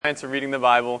Science of Reading the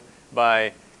Bible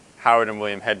by Howard and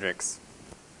William Hendricks.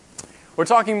 We're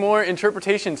talking more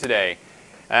interpretation today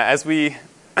as we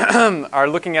are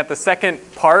looking at the second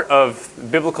part of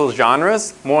biblical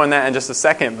genres. More on that in just a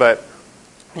second, but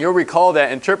you'll recall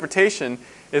that interpretation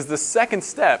is the second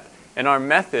step in our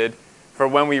method for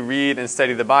when we read and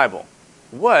study the Bible.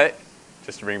 What,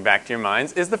 just to bring back to your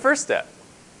minds, is the first step?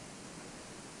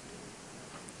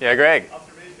 Yeah, Greg?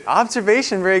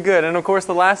 Observation, very good. And of course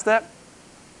the last step?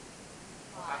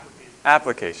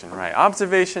 Application, right.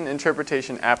 Observation,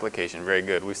 interpretation, application. Very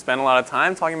good. We've spent a lot of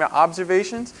time talking about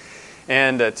observations,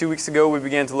 and 2 weeks ago we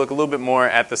began to look a little bit more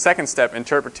at the second step,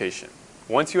 interpretation.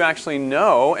 Once you actually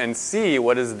know and see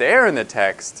what is there in the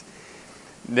text,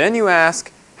 then you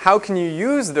ask, how can you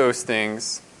use those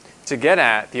things to get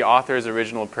at the author's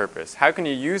original purpose? How can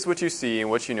you use what you see and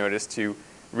what you notice to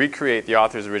recreate the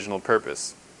author's original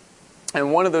purpose?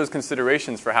 And one of those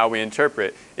considerations for how we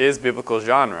interpret is biblical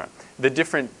genre, the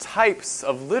different types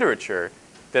of literature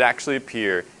that actually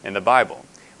appear in the Bible.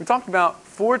 We talked about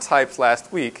 4 types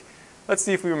last week. Let's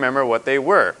see if we remember what they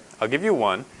were. I'll give you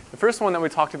one. The first one that we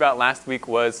talked about last week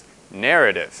was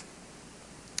narrative.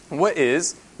 What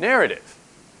is narrative?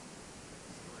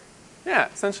 Yeah,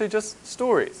 essentially just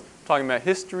stories. We're talking about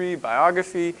history,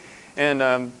 biography,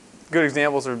 and good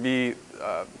examples would be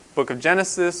book of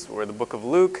Genesis or the book of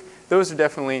Luke. Those are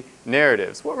definitely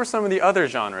narratives. What were some of the other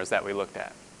genres that we looked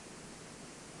at?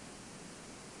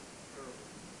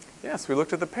 Yes, we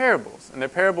looked at the parables. And the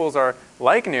parables are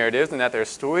like narratives in that they're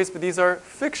stories, but these are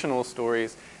fictional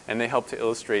stories, and they help to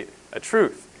illustrate a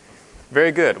truth.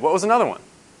 Very good. What was another one?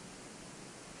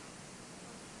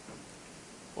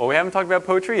 Well, we haven't talked about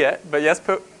poetry yet, but yes,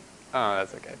 oh,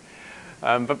 that's okay.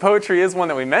 But poetry is one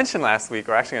that we mentioned last week.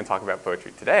 We're actually going to talk about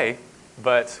poetry today.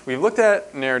 But we looked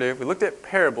at narrative, we looked at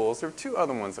parables. There were 2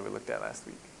 other ones that we looked at last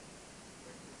week.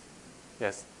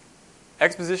 Yes.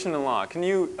 Exposition and law. Can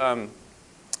you,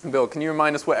 Bill, can you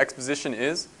remind us what exposition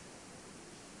is?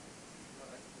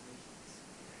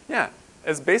 Yeah.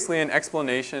 It's basically an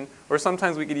explanation, or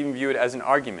sometimes we could even view it as an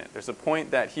argument. There's a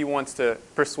point that he wants to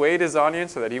persuade his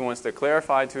audience, or that he wants to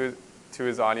clarify to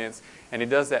his audience, and he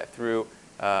does that through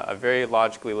a very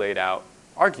logically laid out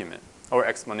argument or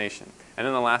explanation. And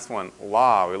then the last one,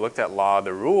 law. We looked at law,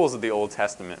 the rules of the Old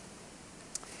Testament.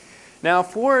 Now,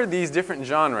 for these different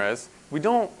genres, we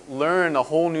don't learn a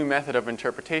whole new method of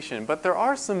interpretation, but there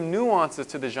are some nuances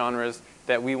to the genres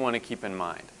that we want to keep in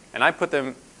mind. And I put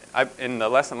them, in the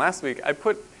lesson last week, I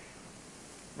put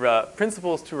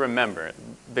principles to remember.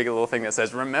 Big little thing that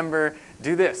says, remember,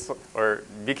 do this, or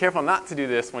be careful not to do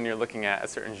this when you're looking at a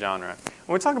certain genre.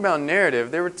 When we talk about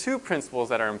narrative, there were 2 principles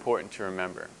that are important to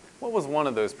remember. What was one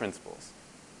of those principles?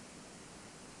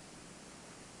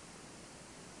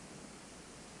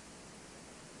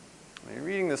 When you're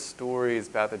reading the stories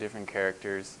about the different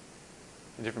characters,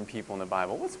 the different people in the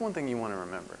Bible, what's one thing you want to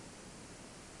remember?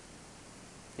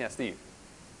 Yeah, Steve.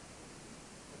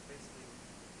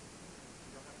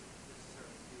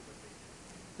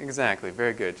 Exactly,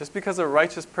 very good. Just because a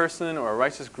righteous person or a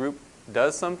righteous group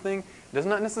does something does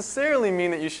not necessarily mean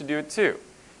that you should do it too.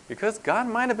 Because God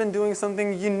might have been doing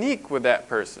something unique with that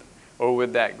person or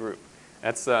with that group.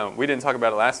 That's we didn't talk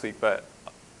about it last week, but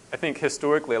I think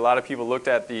historically a lot of people looked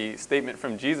at the statement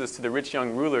from Jesus to the rich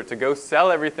young ruler to go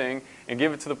sell everything and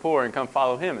give it to the poor and come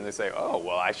follow him. And they say, oh,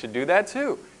 well, I should do that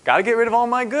too. Got to get rid of all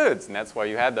my goods. And that's why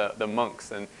you had the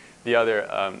monks and the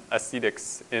other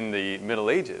ascetics in the Middle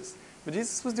Ages. But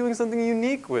Jesus was doing something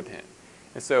unique with him.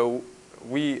 And so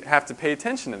we have to pay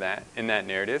attention to that in that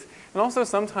narrative. And also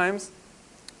sometimes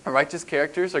righteous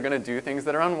characters are going to do things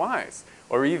that are unwise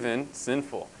or even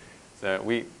sinful. So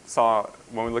we saw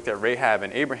when we looked at Rahab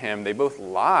and Abraham, they both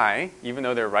lie, even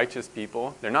though they're righteous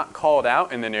people. They're not called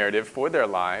out in the narrative for their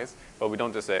lies, but we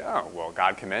don't just say, oh, well,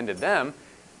 God commended them.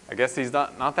 I guess he's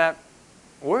not that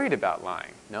worried about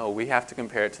lying. No, we have to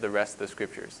compare it to the rest of the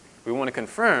scriptures. We want to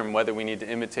confirm whether we need to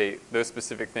imitate those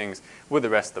specific things with the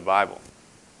rest of the Bible.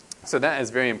 So that is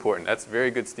very important. That's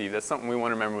very good, Steve. That's something we want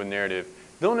to remember with narrative.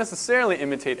 Don't necessarily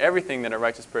imitate everything that a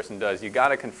righteous person does. You've got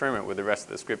to confirm it with the rest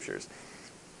of the scriptures.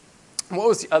 What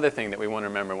was the other thing that we want to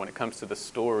remember when it comes to the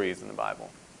stories in the Bible?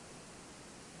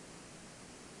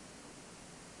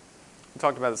 We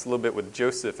talked about this a little bit with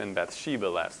Joseph and Bathsheba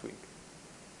last week.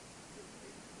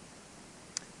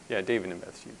 Yeah, David and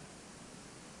Bathsheba.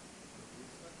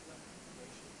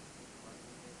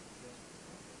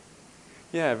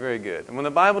 Yeah, very good. And when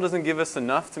the Bible doesn't give us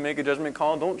enough to make a judgment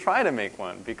call, don't try to make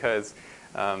one, because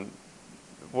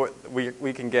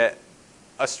we can get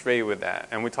astray with that.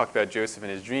 And we talked about Joseph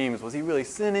and his dreams. Was he really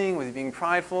sinning? Was he being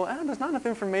prideful? There's not enough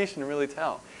information to really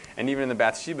tell. And even in the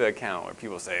Bathsheba account where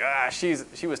people say,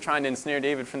 she was trying to ensnare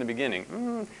David from the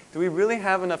beginning. Do we really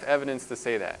have enough evidence to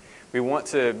say that? We want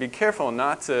to be careful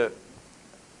not to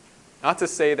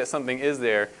say that something is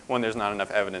there when there's not enough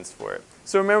evidence for it.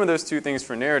 So remember those two things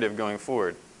for narrative going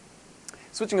forward.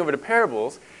 Switching over to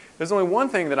parables, there's only one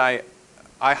thing that I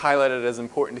highlighted as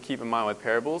important to keep in mind with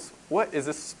parables. What is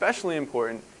especially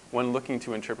important when looking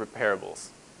to interpret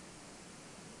parables?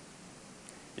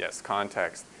 Yes,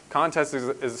 context. Context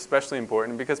is especially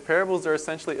important because parables are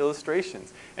essentially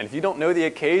illustrations. And if you don't know the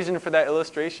occasion for that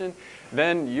illustration,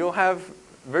 then you'll have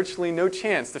virtually no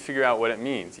chance to figure out what it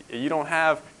means. You don't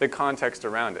have the context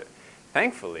around it.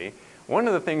 Thankfully, one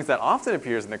of the things that often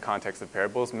appears in the context of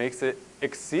parables makes it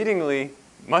exceedingly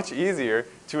much easier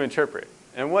to interpret,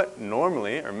 and what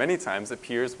normally, or many times,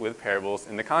 appears with parables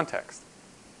in the context.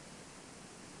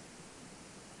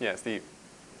 Yeah, Steve.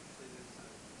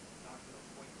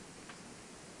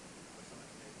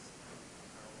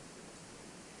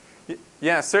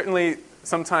 Yeah, certainly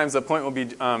sometimes a point will be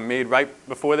made right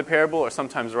before the parable or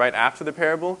sometimes right after the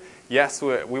parable. Yes,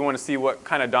 we want to see what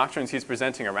kind of doctrines he's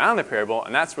presenting around the parable,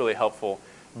 and that's really helpful.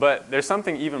 But there's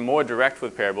something even more direct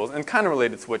with parables, and kind of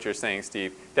related to what you're saying,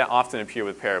 Steve, that often appear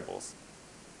with parables.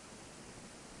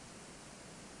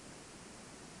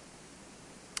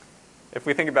 If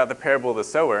we think about the parable of the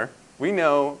sower, we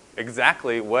know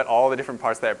exactly what all the different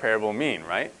parts of that parable mean,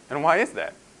 right? And why is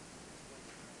that?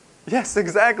 Yes,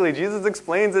 exactly. Jesus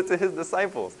explains it to his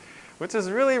disciples, which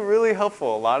is really, really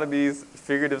helpful. A lot of these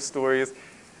figurative stories,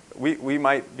 we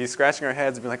might be scratching our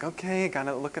heads and be like, okay,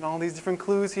 gotta look at all these different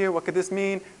clues here. What could this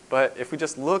mean? But if we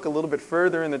just look a little bit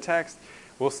further in the text,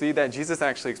 we'll see that Jesus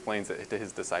actually explains it to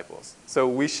his disciples. So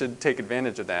we should take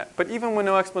advantage of that. But even when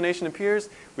no explanation appears,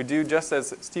 we do just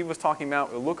as Steve was talking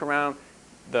about, we look around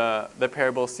the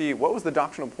parable, see what was the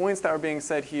doctrinal points that were being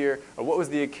said here, or what was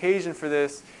the occasion for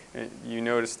this. You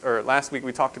noticed, or last week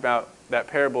we talked about that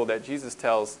parable that Jesus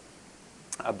tells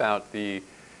about the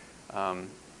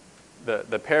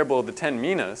parable of the 10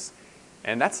 minas,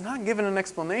 and that's not given an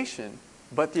explanation,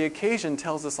 but the occasion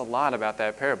tells us a lot about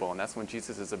that parable, and that's when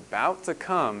Jesus is about to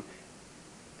come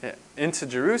into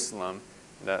Jerusalem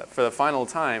for the final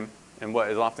time in what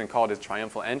is often called his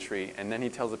triumphal entry, and then he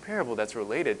tells a parable that's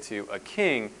related to a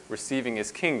king receiving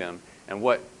his kingdom and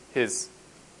what his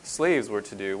slaves were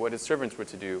to do, what his servants were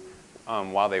to do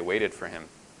while they waited for him.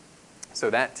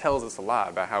 So that tells us a lot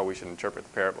about how we should interpret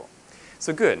the parable.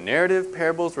 So good, narrative,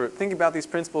 parables, we're thinking about these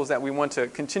principles that we want to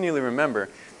continually remember.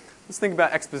 Let's think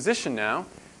about exposition now.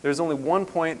 There's only one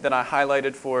point that I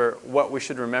highlighted for what we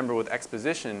should remember with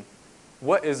exposition.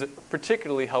 What is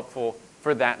particularly helpful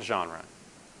for that genre?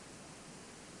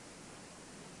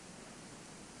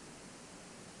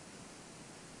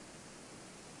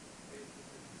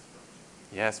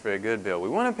 Yes, very good, Bill. We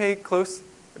want to pay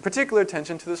particular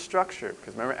attention to the structure,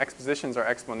 because remember, expositions are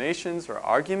explanations or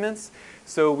arguments.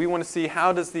 So we want to see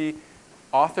how does the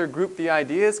author group the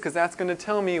ideas, because that's going to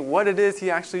tell me what it is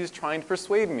he actually is trying to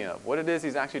persuade me of, what it is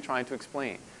he's actually trying to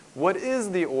explain. What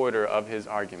is the order of his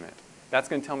argument? That's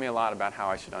going to tell me a lot about how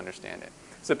I should understand it.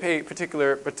 So pay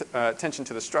particular attention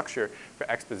to the structure for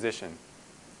exposition. And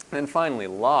then finally,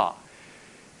 law.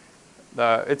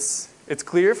 It's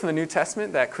clear from the New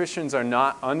Testament that Christians are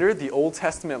not under the Old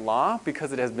Testament law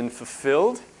because it has been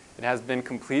fulfilled, it has been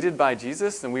completed by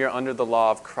Jesus, and we are under the law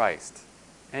of Christ.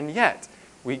 And yet,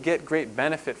 we get great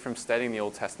benefit from studying the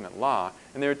Old Testament law,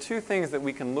 and there are two things that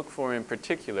we can look for in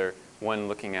particular when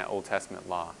looking at Old Testament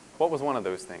law. What was one of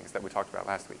those things that we talked about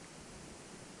last week?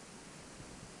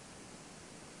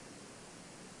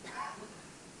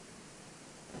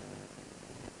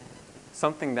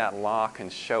 Something that law can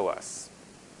show us.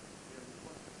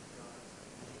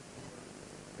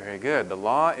 Very good. The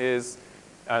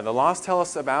laws tell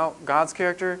us about God's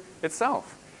character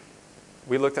itself.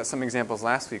 We looked at some examples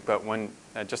last week, but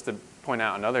just to point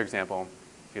out another example,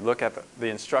 if you look at the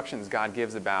instructions God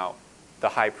gives about the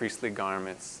high priestly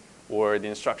garments, or the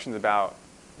instructions about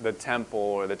the temple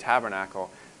or the tabernacle,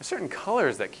 there's certain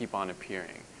colors that keep on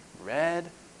appearing.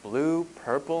 Red, blue,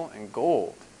 purple, and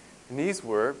gold. And these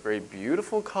were very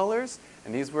beautiful colors,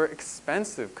 and these were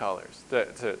expensive colors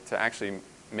to actually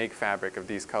make fabric of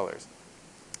these colors.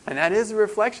 And that is a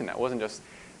reflection. That wasn't just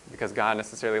because God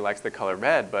necessarily likes the color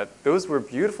red, but those were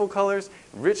beautiful colors,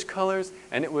 rich colors,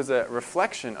 and it was a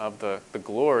reflection of the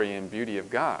glory and beauty of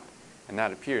God. And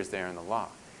that appears there in the law.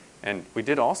 And we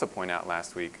did also point out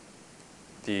last week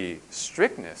the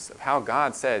strictness of how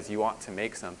God says you ought to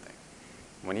make something.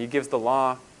 When he gives the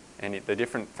law and the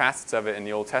different facets of it in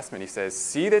the Old Testament, he says,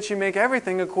 see that you make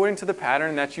everything according to the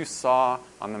pattern that you saw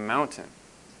on the mountain.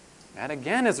 That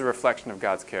again is a reflection of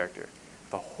God's character.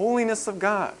 The holiness of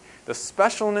God, the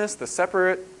specialness, the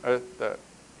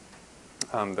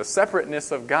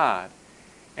separateness of God,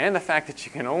 and the fact that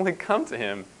you can only come to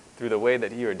him through the way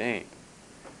that he ordained.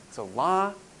 So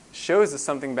law shows us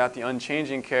something about the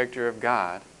unchanging character of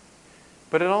God,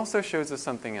 but it also shows us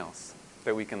something else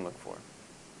that we can look for.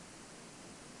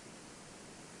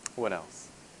 What else?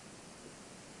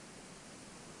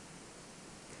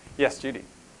 Yes, Judy.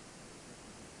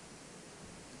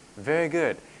 Very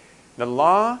good. The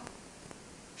law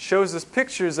shows us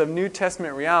pictures of New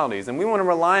Testament realities, and we want to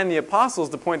rely on the apostles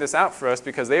to point this out for us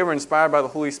because they were inspired by the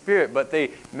Holy Spirit, but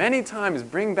they many times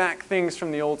bring back things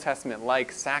from the Old Testament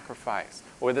like sacrifice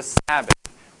or the Sabbath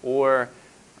or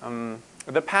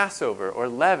the Passover or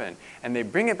leaven, and they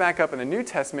bring it back up in the New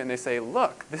Testament and they say,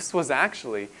 look, this was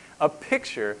actually a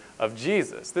picture of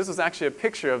Jesus. This was actually a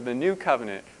picture of the new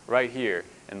covenant right here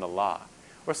in the law.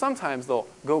 Or sometimes they'll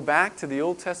go back to the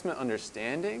Old Testament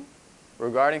understanding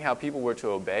regarding how people were to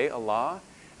obey a law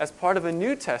as part of a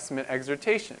New Testament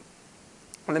exhortation.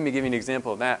 Let me give you an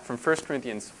example of that from 1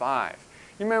 Corinthians 5.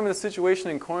 You remember the situation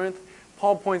in Corinth?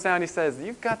 Paul points out, he says,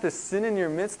 you've got this sin in your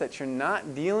midst that you're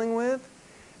not dealing with,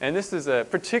 and this is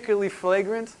particularly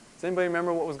flagrant. Does anybody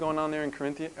remember what was going on there in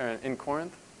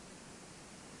Corinth?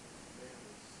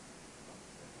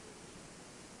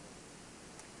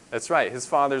 That's right, his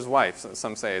father's wife.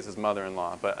 Some say is his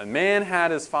mother-in-law. But a man had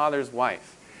his father's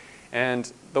wife.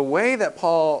 And the way that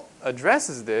Paul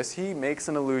addresses this, he makes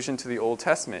an allusion to the Old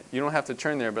Testament. You don't have to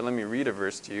turn there, but let me read a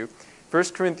verse to you. 1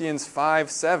 Corinthians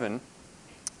 5:7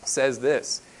 says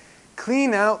this,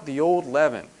 clean out the old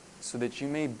leaven so that you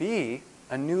may be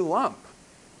a new lump,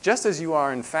 just as you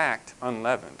are in fact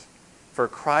unleavened. For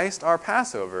Christ our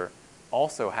Passover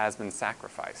also has been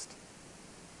sacrificed.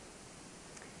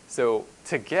 So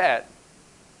to get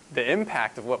the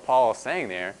impact of what Paul is saying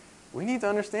there, we need to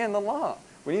understand the law.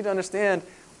 We need to understand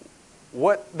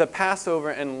what the Passover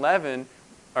and leaven,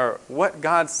 or what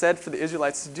God said for the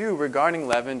Israelites to do regarding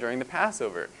leaven during the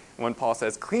Passover. When Paul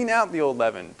says, clean out the old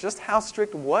leaven, just how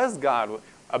strict was God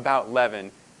about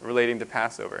leaven relating to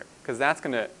Passover? Because that's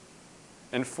going to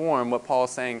inform what Paul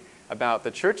is saying about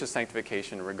the church's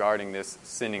sanctification regarding this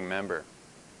sinning member.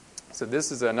 So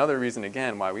this is another reason,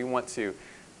 again, why we want to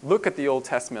look at the Old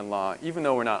Testament law, even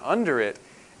though we're not under it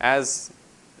as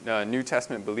New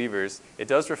Testament believers. It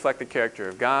does reflect the character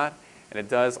of God, and it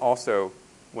does also,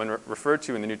 when referred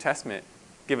to in the New Testament,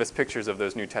 give us pictures of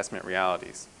those New Testament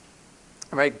realities.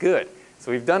 All right, good.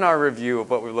 So we've done our review of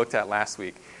what we looked at last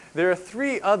week. There are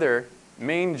 3 other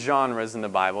main genres in the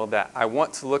Bible that I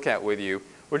want to look at with you.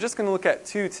 We're just going to look at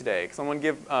 2 today, because I want to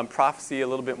give prophecy a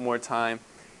little bit more time.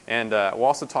 And we'll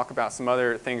also talk about some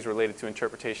other things related to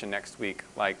interpretation next week,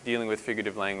 like dealing with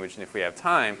figurative language, and if we have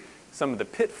time, some of the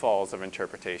pitfalls of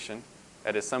interpretation,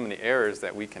 that is, some of the errors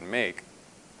that we can make.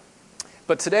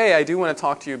 But today I do want to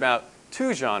talk to you about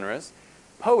 2 genres,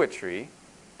 poetry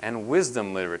and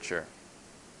wisdom literature.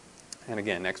 And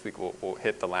again, next week we'll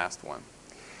hit the last one.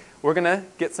 We're going to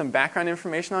get some background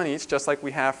information on each, just like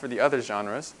we have for the other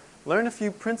genres, learn a few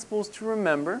principles to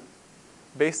remember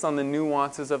based on the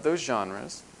nuances of those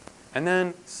genres, and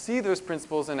then see those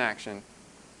principles in action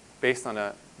based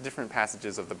on different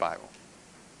passages of the Bible.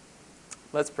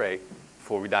 Let's pray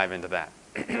before we dive into that.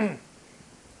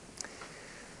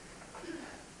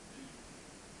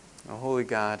 Oh, holy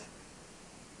God,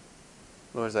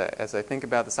 Lord, as I think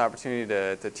about this opportunity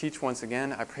to teach once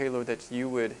again, I pray, Lord, that you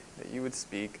would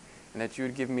speak and that you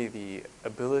would give me the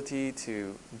ability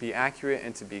to be accurate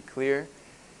and to be clear.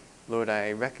 Lord,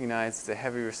 I recognize the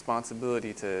heavy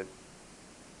responsibility to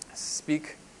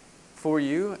speak for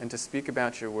you and to speak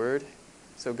about your word.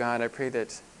 So God, I pray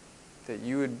that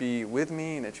you would be with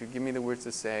me and that you would give me the words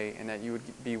to say, and that you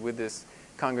would be with this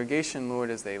congregation, Lord,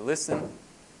 as they listen,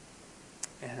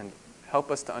 and help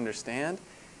us to understand.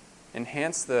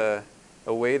 Enhance the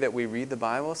way that we read the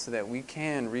Bible so that we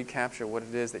can recapture what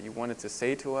it is that you wanted to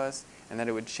say to us, and that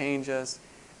it would change us,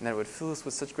 and that it would fill us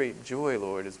with such great joy,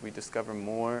 Lord, as we discover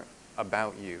more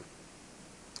about you.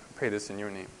 I pray this in your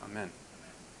name. Amen.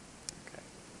 Okay.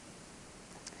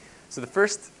 So the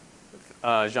first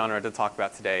genre to talk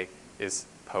about today is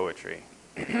poetry.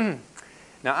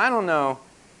 Now, I don't know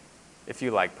if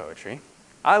you like poetry.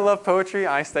 I love poetry.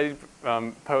 I studied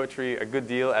poetry a good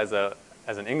deal as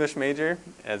an English major,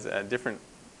 as different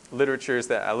literatures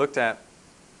that I looked at.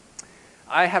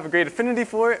 I have a great affinity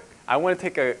for it. I want to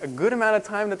take a good amount of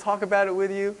time to talk about it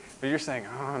with you, but you're saying,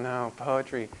 oh no,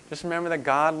 poetry. Just remember that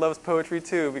God loves poetry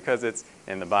too, because it's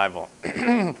in the Bible.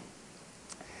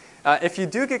 If you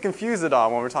do get confused at all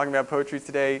when we're talking about poetry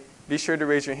today, be sure to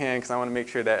raise your hand, because I want to make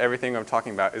sure that everything I'm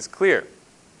talking about is clear.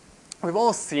 We've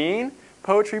all seen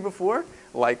poetry before,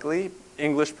 likely.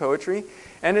 English poetry,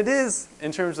 and it is,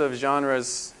 in terms of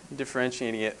genres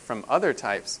differentiating it from other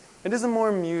types, it is a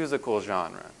more musical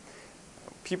genre.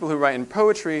 People who write in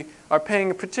poetry are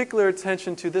paying particular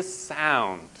attention to the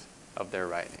sound of their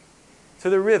writing, to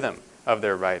the rhythm of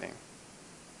their writing.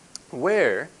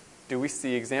 Where do we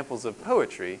see examples of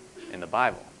poetry in the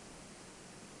Bible?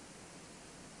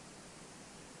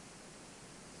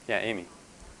 Yeah, Amy.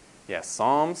 Yeah,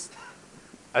 Psalms,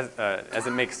 as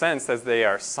it makes sense, as they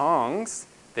are songs,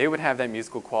 they would have that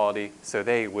musical quality, so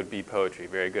they would be poetry.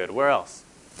 Very good. Where else?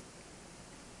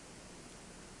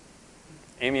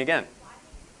 Amy again.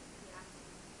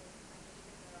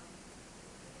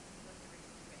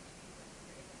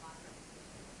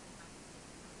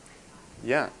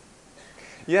 Yeah.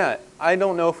 Yeah, I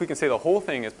don't know if we can say the whole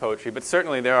thing is poetry, but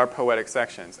certainly there are poetic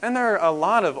sections. And there are a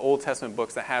lot of Old Testament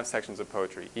books that have sections of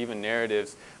poetry. Even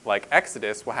narratives like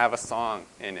Exodus will have a song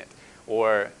in it.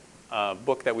 Or a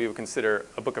book that we would consider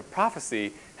a book of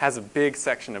prophecy has a big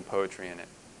section of poetry in it.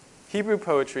 Hebrew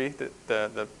poetry,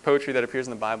 the poetry that appears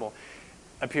in the Bible,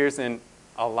 appears in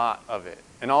a lot of it.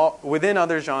 And all within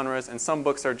other genres, and some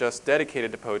books are just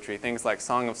dedicated to poetry, things like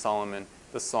Song of Solomon,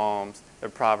 the Psalms, the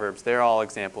Proverbs, they're all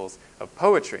examples of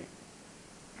poetry.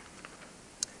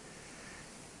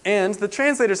 And the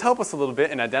translators help us a little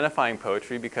bit in identifying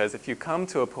poetry, because if you come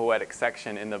to a poetic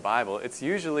section in the Bible, it's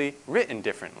usually written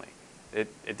differently.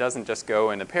 It doesn't just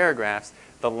go in the paragraphs.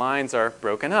 The lines are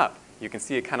broken up. You can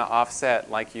see it kind of offset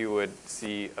like you would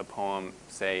see a poem,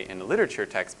 say, in a literature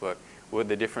textbook, with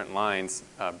the different lines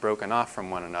broken off from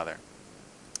one another.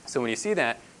 So when you see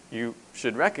that, you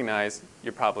should recognize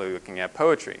you're probably looking at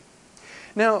poetry.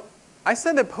 Now, I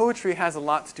said that poetry has a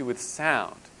lot to do with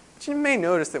sound, but you may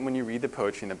notice that when you read the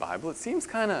poetry in the Bible, it seems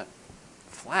kind of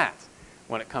flat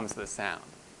when it comes to the sound.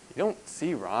 You don't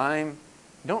see rhyme.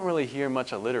 You don't really hear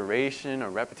much alliteration or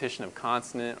repetition of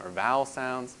consonant or vowel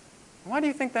sounds. Why do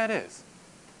you think that is?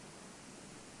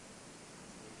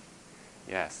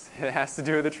 Yes, it has to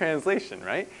do with the translation,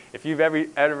 right? If you've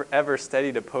ever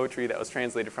studied a poetry that was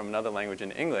translated from another language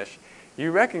into English,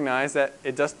 you recognize that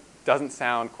it just doesn't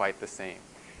sound quite the same.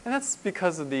 And that's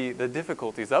because of the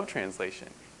difficulties of translation.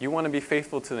 You want to be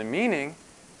faithful to the meaning,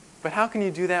 but how can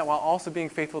you do that while also being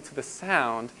faithful to the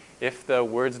sound if the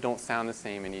words don't sound the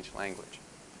same in each language?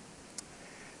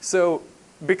 So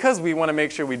because we want to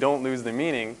make sure we don't lose the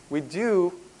meaning, we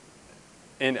do,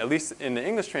 at least in the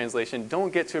English translation,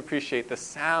 don't get to appreciate the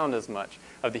sound as much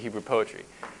of the Hebrew poetry.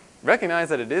 Recognize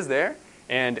that it is there,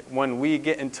 and when we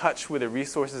get in touch with the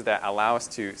resources that allow us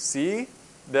to see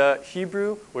the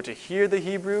Hebrew or to hear the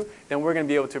Hebrew, then we're going to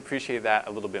be able to appreciate that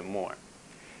a little bit more.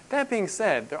 That being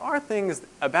said, there are things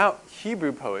about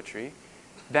Hebrew poetry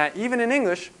that even in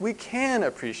English we can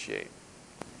appreciate.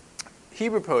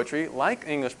 Hebrew poetry, like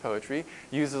English poetry,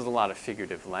 uses a lot of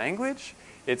figurative language.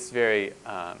 It's very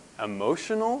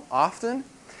emotional often.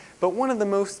 But one of the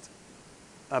most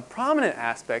prominent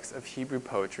aspects of Hebrew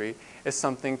poetry is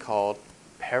something called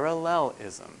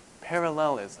parallelism.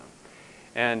 Parallelism.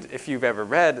 And if you've ever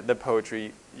read the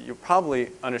poetry, you'll probably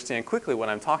understand quickly what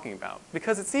I'm talking about,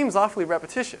 because it seems awfully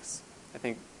repetitious. I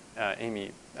think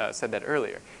Amy said that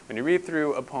earlier. When you read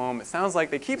through a poem, it sounds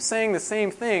like they keep saying the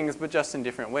same things, but just in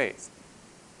different ways.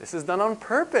 This is done on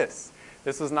purpose.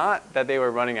 This was not that they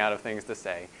were running out of things to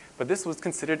say, but this was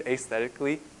considered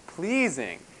aesthetically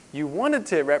pleasing. You wanted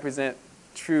to represent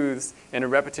truths in a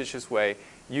repetitious way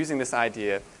using this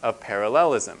idea of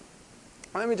parallelism.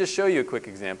 Let me just show you a quick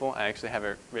example. I actually have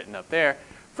it written up there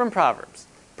from Proverbs.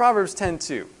 Proverbs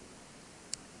 10:2.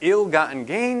 Ill-gotten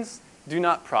gains do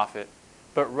not profit,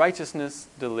 but righteousness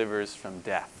delivers from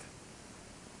death.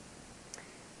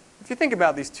 If you think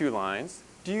about these two lines,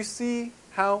 do you see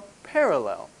how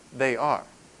parallel they are?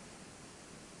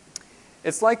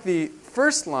 It's like the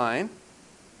first line,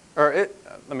 let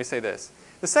me say this.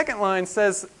 The second line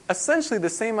says essentially the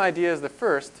same idea as the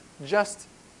first, just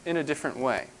in a different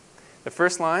way. The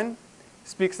first line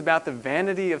speaks about the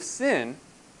vanity of sin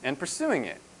and pursuing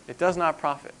it. It does not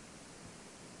profit.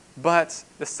 But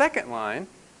the second line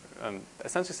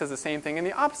essentially says the same thing in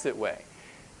the opposite way.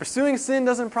 Pursuing sin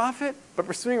doesn't profit, but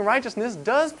pursuing righteousness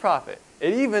does profit.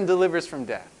 It even delivers from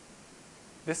death.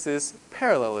 This is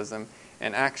parallelism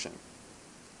in action.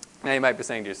 Now you might be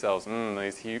saying to yourselves,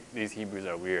 these Hebrews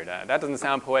are weird. That doesn't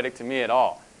sound poetic to me at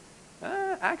all.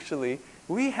 Actually,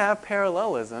 we have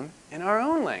parallelism in our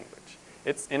own language.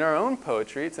 It's in our own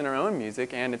poetry, it's in our own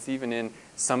music, and it's even in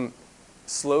some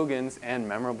slogans and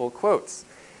memorable quotes.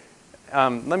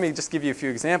 Let me just give you a few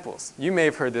examples. You may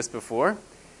have heard this before.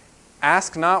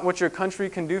 Ask not what your country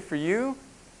can do for you,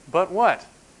 but what?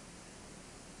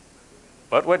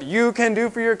 But what you can do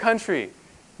for your country.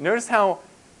 Notice how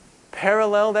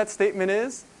parallel that statement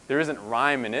is. There isn't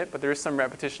rhyme in it, but there is some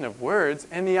repetition of words,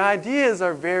 and the ideas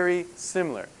are very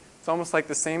similar. It's almost like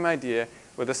the same idea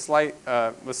with a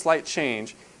slight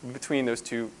change between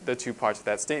the two parts of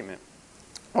that statement.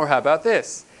 Or how about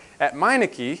this? At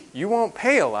Meineke, you won't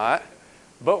pay a lot,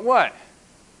 but what?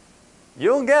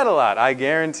 You'll get a lot, I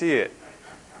guarantee it.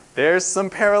 There's some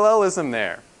parallelism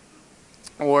there.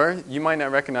 Or you might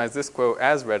not recognize this quote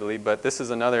as readily, but this is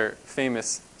another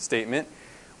famous statement.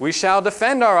 We shall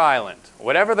defend our island,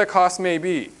 whatever the cost may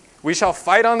be. We shall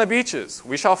fight on the beaches.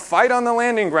 We shall fight on the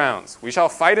landing grounds. We shall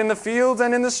fight in the fields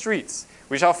and in the streets.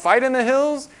 We shall fight in the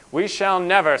hills. We shall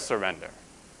never surrender.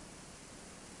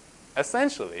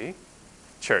 Essentially,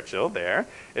 Churchill there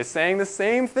is saying the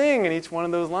same thing in each one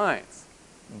of those lines.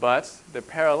 But the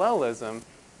parallelism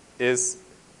is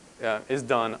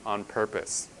done on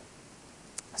purpose.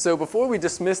 So before we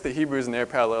dismiss the Hebrews and their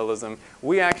parallelism,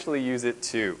 we actually use it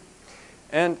too.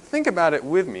 And think about it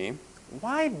with me.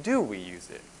 Why do we use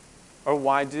it? Or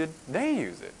why did they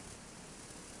use it?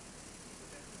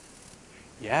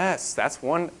 Yes, that's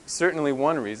certainly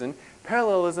one reason.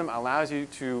 Parallelism allows you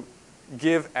to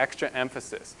give extra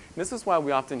emphasis. And this is why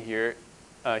we often hear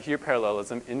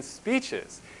parallelism in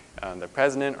speeches. The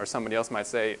president or somebody else might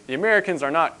say, the Americans are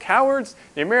not cowards,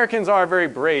 the Americans are very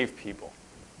brave people.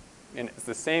 And it's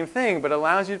the same thing, but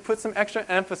allows you to put some extra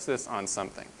emphasis on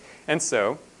something. And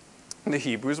so, the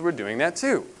Hebrews were doing that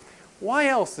too. Why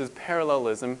else is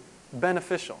parallelism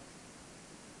beneficial?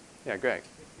 Yeah, Greg.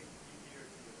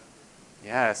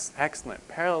 Yes, excellent.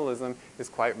 Parallelism is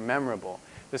quite memorable.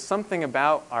 There's something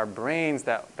about our brains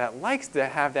that likes to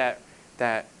have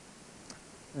that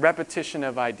repetition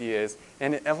of ideas,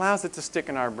 and it allows it to stick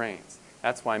in our brains.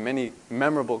 That's why many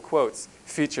memorable quotes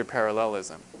feature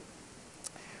parallelism.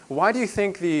 Why do you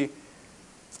think the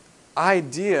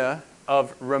idea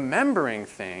of remembering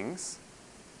things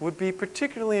would be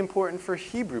particularly important for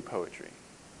Hebrew poetry?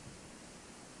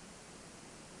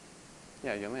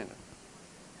 Yeah, Yolanda.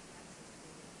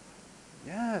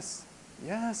 Yes,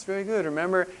 very good.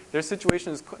 Remember, there's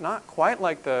situations not quite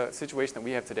like the situation that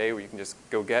we have today where you can just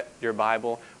go get your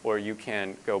Bible, or you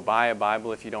can go buy a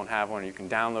Bible if you don't have one, or you can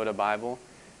download a Bible.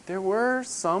 There were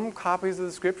some copies of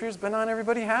the Scriptures, but not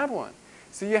everybody had one.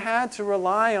 So you had to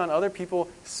rely on other people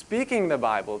speaking the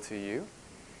Bible to you.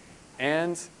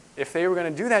 And if they were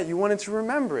going to do that, you wanted to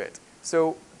remember it.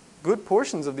 So good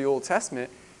portions of the Old Testament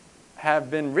have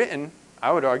been written,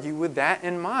 I would argue, with that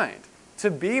in mind,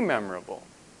 to be memorable.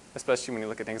 Especially when you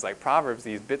look at things like Proverbs,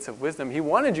 these bits of wisdom. He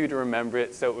wanted you to remember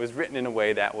it, so it was written in a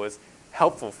way that was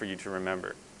helpful for you to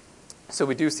remember. So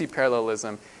we do see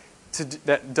parallelism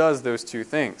that does those two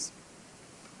things.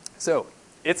 So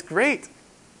it's great.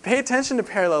 Pay attention to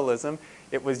parallelism.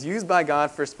 It was used by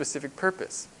God for a specific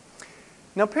purpose.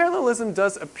 Now, parallelism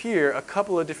does appear a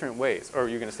couple of different ways. Or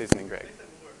you're going to say something, Greg?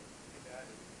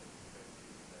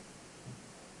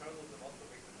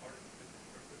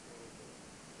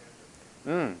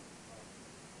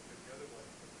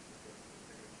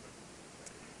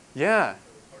 Yeah,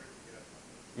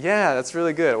 that's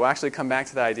really good. We'll actually come back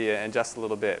to the idea in just a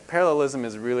little bit. Parallelism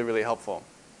is really, really helpful.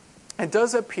 It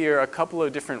does appear a couple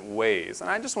of different ways, and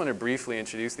I just want to briefly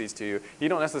introduce these to you. You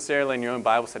don't necessarily in your own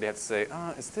Bible study have to say,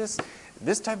 is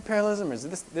this type of parallelism, or is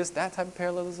this that type of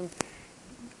parallelism?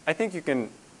 I think you can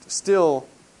still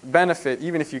benefit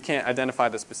even if you can't identify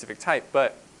the specific type,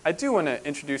 but I do want to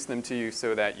introduce them to you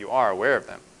so that you are aware of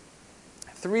them.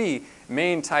 3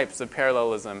 main types of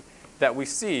parallelism that we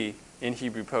see in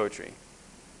Hebrew poetry.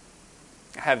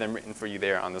 I have them written for you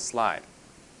there on the slide.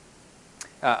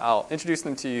 I'll introduce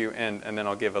them to you, and then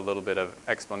I'll give a little bit of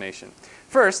explanation.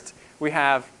 First, we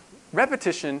have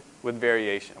repetition with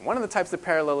variation. One of the types of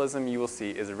parallelism you will see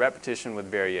is a repetition with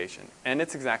variation, and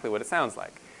it's exactly what it sounds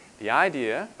like. The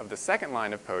idea of the second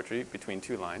line of poetry between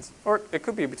 2 lines, or it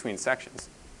could be between sections.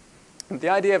 The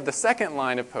idea of the second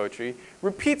line of poetry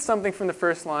repeats something from the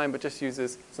first line, but just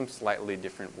uses some slightly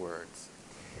different words.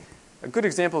 A good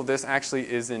example of this actually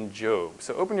is in Job.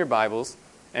 So open your Bibles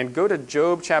and go to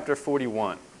Job chapter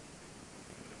 41.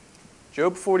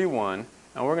 Job 41,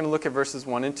 and we're going to look at verses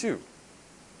 1 and 2.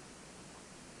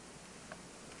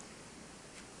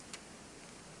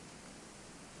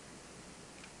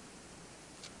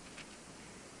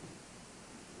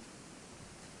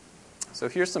 So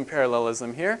here's some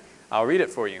parallelism here. I'll read it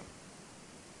for you.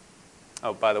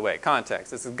 Oh, by the way,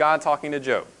 context. This is God talking to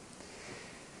Job.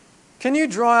 Can you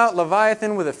draw out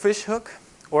Leviathan with a fish hook,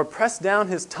 or press down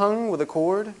his tongue with a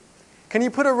cord? Can you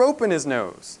put a rope in his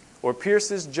nose, or pierce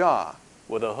his jaw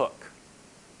with a hook?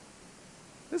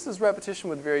 This is repetition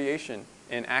with variation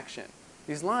in action.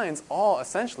 These lines all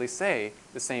essentially say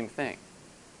the same thing.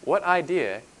 What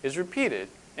idea is repeated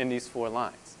in these 4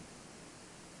 lines?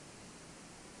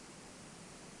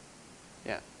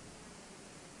 Yeah.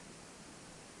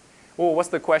 Well, what's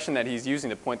the question that he's using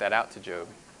to point that out to Job?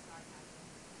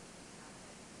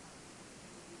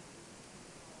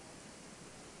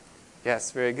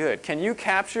 Yes, very good. Can you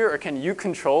capture or can you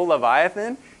control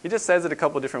Leviathan? He just says it a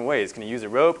couple different ways. Can you use a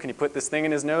rope? Can you put this thing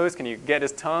in his nose? Can you get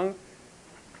his tongue?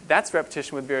 That's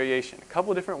repetition with variation. A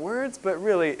couple different words, but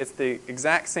really it's the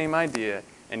exact same idea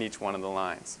in each one of the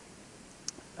lines.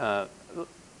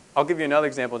 I'll give you another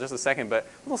example in just a second, but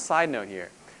a little side note here.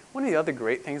 One of the other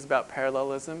great things about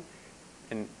parallelism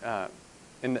in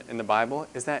the Bible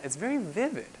is that it's very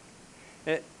vivid.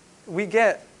 We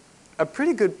get a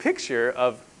pretty good picture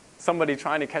of somebody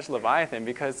trying to catch Leviathan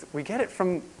because we get it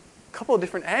from a couple of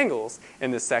different angles in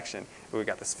this section. We've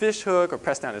got this fish hook or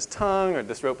pressed down his tongue or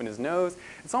this rope in his nose.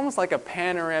 It's almost like a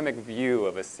panoramic view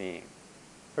of a scene.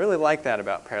 I really like that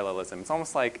about parallelism. It's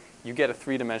almost like you get a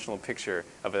 3-dimensional picture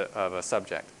of a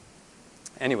subject.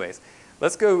 Anyways,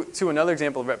 let's go to another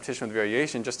example of repetition with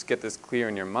variation just to get this clear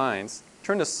in your minds.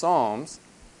 Turn to Psalms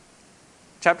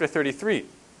chapter 33.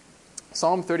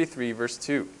 Psalm 33, verse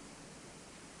 2.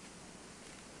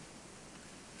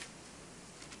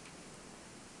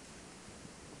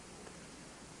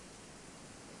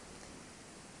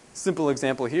 Simple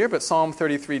example here, but Psalm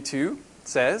 33:2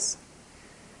 says,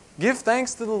 "Give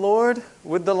thanks to the Lord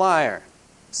with the lyre.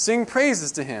 Sing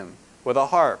praises to him with a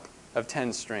harp of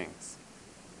 10 strings."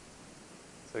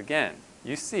 So again,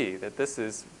 you see that this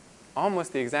is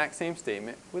almost the exact same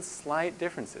statement with slight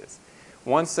differences.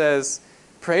 One says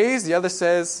praise, the other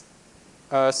says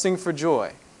sing for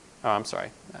joy. Oh, I'm sorry,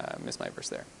 missed my verse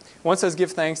there. One says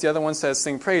give thanks, the other one says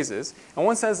sing praises. And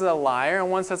one says a lyre,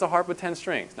 and one says a harp with 10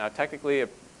 strings. Now technically,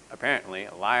 apparently,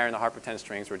 a lyre and a harp with 10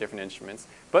 strings were different instruments,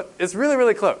 but it's really,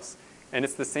 really close. And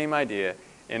it's the same idea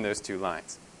in those 2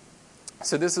 lines.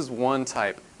 So this is one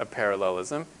type of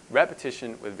parallelism,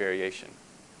 repetition with variation.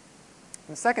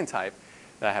 And the second type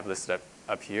that I have listed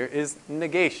up here is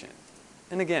negation.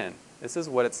 And again, this is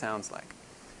what it sounds like.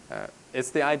 It's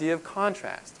the idea of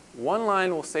contrast. One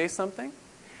line will say something,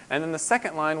 and then the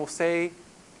second line will say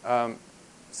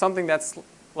something that's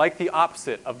like the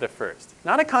opposite of the first.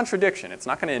 Not a contradiction. It's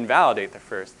not going to invalidate the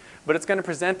first, but it's going to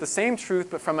present the same truth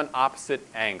but from an opposite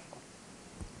angle.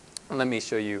 And let me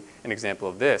show you an example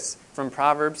of this from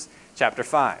Proverbs chapter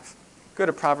 5. Go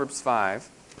to Proverbs 5,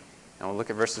 and we'll look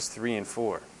at verses 3 and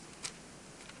 4.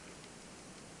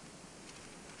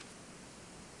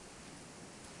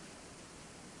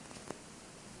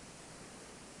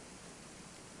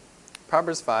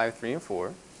 Proverbs 5, 3 and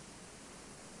 4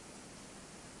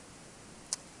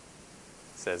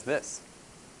 says this,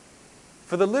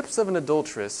 "For the lips of an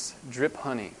adulteress drip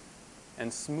honey,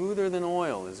 and smoother than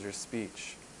oil is her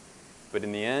speech. But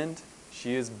in the end,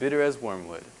 she is bitter as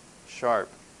wormwood, sharp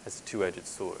as a 2-edged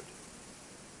sword."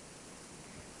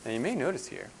 Now you may notice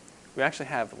here, we actually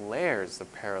have layers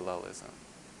of parallelism.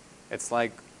 It's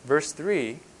like verse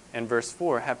 3 and verse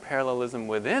 4 have parallelism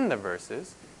within the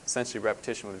verses, essentially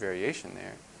repetition with variation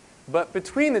there. But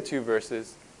between the 2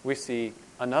 verses, we see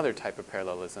another type of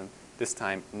parallelism, this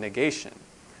time negation.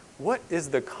 What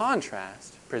is the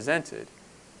contrast presented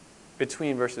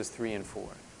between verses 3 and 4?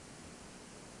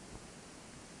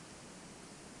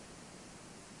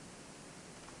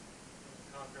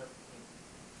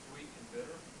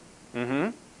 Mm-hmm.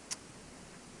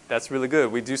 That's really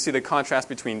good. We do see the contrast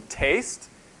between taste.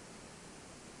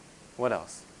 What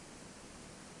else?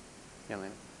 Yeah,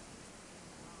 Lena.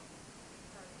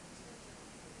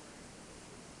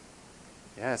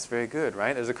 Yes, very good,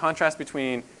 right? There's a contrast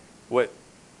between what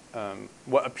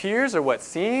appears or what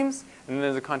seems, and then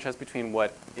there's a contrast between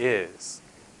what is.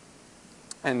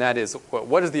 And that is,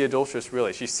 what is the adulteress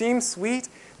really? She seems sweet,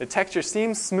 the texture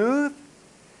seems smooth,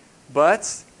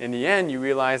 but in the end you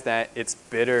realize that it's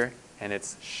bitter and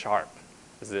it's sharp.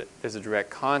 There's a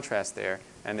direct contrast there,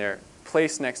 and they're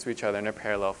placed next to each other in a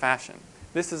parallel fashion.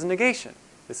 This is negation.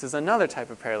 This is another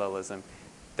type of parallelism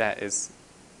that is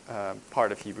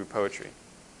part of Hebrew poetry.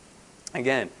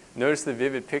 Again, notice the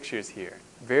vivid pictures here.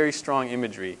 Very strong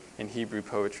imagery in Hebrew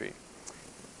poetry.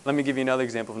 Let me give you another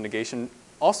example of negation,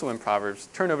 also in Proverbs.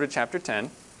 Turn over to chapter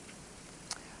 10.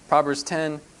 Proverbs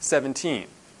 10:17.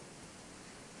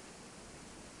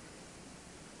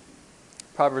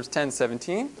 Proverbs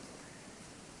 10:17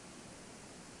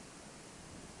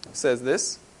 says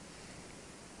this,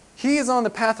 "He is on the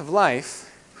path of life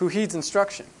who heeds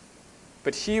instruction,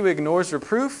 but he who ignores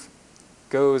reproof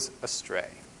goes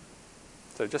astray."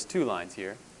 So just 2 lines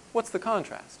here. What's the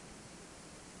contrast?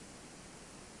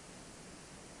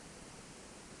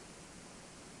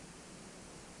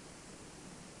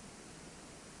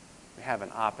 have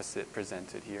an opposite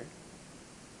presented here.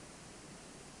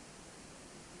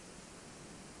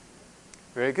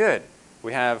 Very good.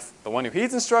 We have the one who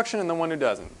heeds instruction and the one who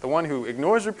doesn't. The one who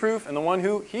ignores reproof and the one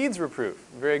who heeds reproof.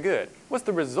 Very good. What's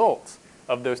the result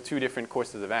of those two different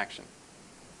courses of action?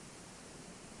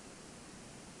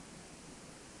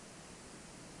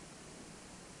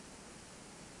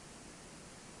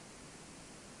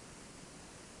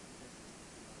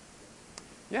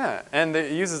 Yeah, and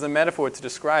it uses a metaphor to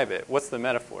describe it. What's the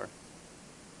metaphor?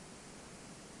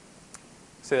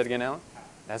 Say that again, Alan?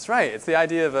 That's right. It's the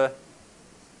idea of a...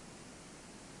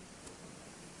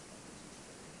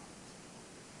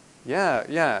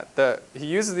 Yeah. He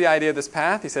uses the idea of this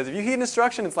path. He says, if you heed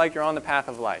instruction, it's like you're on the path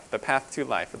of life, the path to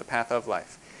life, or the path of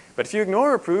life. But if you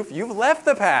ignore reproof, you've left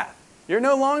the path. You're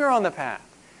no longer on the path.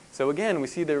 So again, we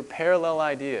see they're parallel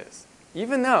ideas,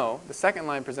 even though the second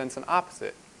line presents an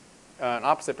opposite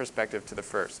perspective to the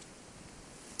first.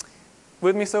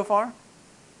 With me so far?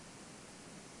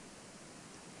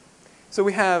 So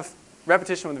we have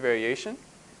repetition with variation.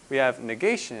 We have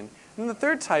negation. And the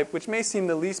third type, which may seem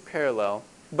the least parallel,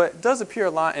 but does appear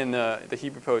a lot in the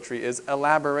Hebrew poetry, is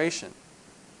elaboration.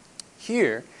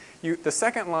 Here, the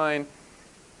second line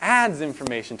adds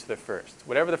information to the first.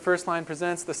 Whatever the first line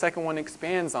presents, the second one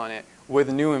expands on it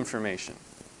with new information.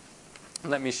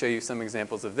 Let me show you some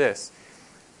examples of this.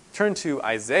 Turn to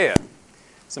Isaiah,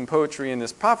 some poetry in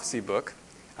this prophecy book.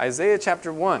 Isaiah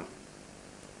chapter 1.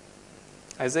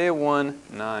 Isaiah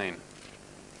 1:9.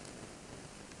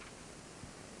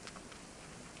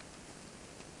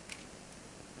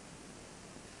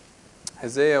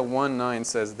 Isaiah 1:9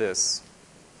 says this.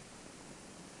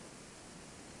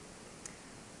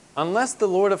 Unless the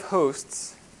Lord of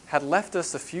hosts had left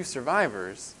us a few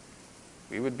survivors,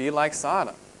 we would be like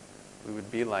Sodom. We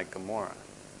would be like Gomorrah.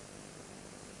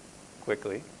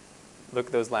 Quickly, look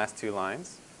at those last two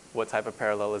lines. What type of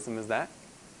parallelism is that?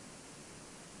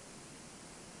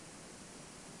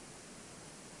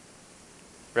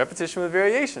 Repetition with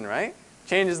variation, right?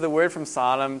 Changes the word from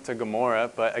Sodom to Gomorrah,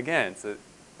 but again, it's the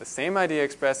same idea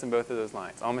expressed in both of those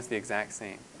lines, almost the exact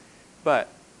same. But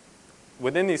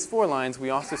within these four lines,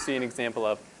 we also see an example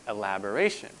of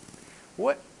elaboration.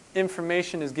 What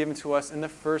information is given to us in the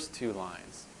first two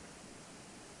lines?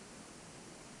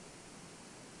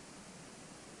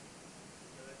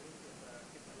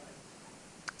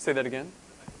 Say that again.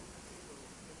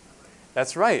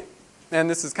 That's right. And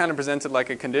this is kind of presented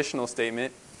like a conditional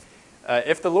statement.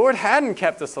 If the Lord hadn't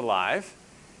kept us alive,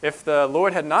 if the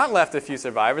Lord had not left a few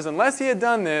survivors, unless he had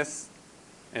done this,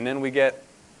 and then we get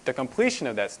the completion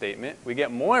of that statement, we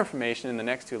get more information in the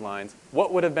next two lines,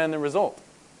 what would have been the result?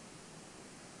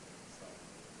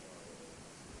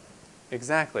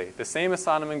 Exactly. The same as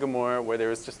Sodom and Gomorrah, where there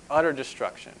was just utter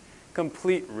destruction,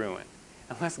 complete ruin.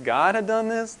 Unless God had done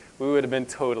this, we would have been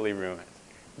totally ruined.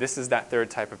 This is that third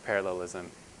type of parallelism,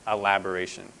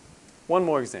 elaboration. One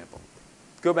more example.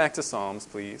 Go back to Psalms,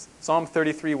 please. Psalm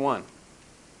 33:1.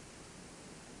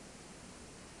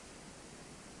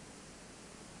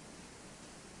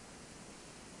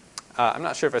 I'm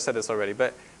not sure if I said this already,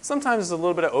 but sometimes there's a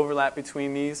little bit of overlap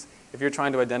between these. If you're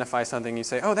trying to identify something, you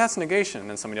say, oh, that's negation. And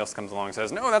then somebody else comes along and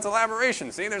says, no, that's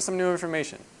elaboration. See, there's some new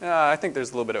information. I think there's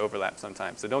a little bit of overlap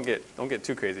sometimes, so don't get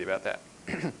too crazy about that.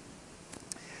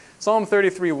 Psalm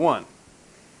 33:1.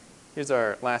 Here's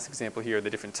our last example here of the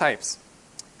different types.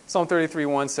 Psalm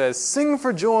 33:1 says, sing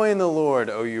for joy in the Lord,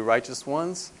 O you righteous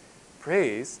ones.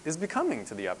 Praise is becoming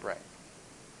to the upright.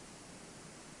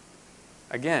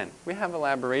 Again, we have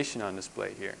elaboration on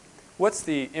display here. What's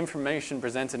the information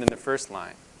presented in the first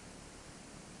line?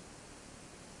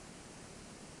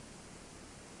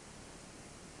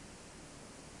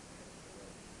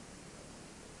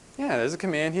 Yeah, there's a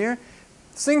command here.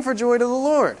 Sing for joy to the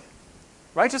Lord.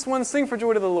 Righteous ones sing for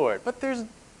joy to the Lord. But there's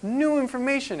new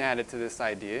information added to this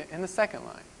idea in the second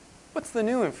line. What's the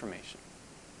new information?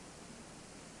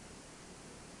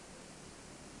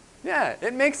 Yeah,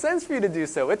 it makes sense for you to do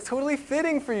so. It's totally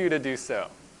fitting for you to do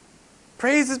so.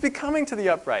 Praise is becoming to the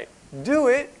upright. Do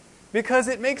it because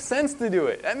it makes sense to do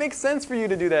it. That makes sense for you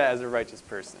to do that as a righteous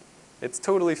person. It's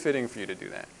totally fitting for you to do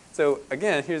that. So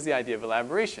again, here's the idea of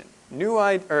elaboration.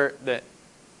 The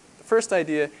first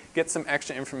idea, get some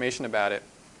extra information about it,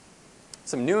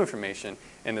 some new information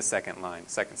in the second line,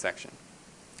 second section.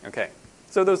 Okay,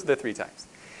 so those are the three types.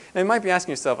 And you might be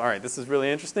asking yourself, all right, this is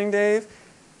really interesting, Dave.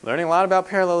 Learning a lot about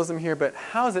parallelism here, but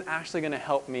how is it actually going to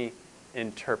help me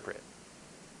interpret?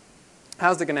 How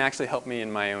is it going to actually help me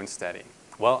in my own study?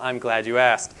 Well, I'm glad you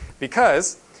asked,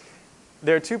 because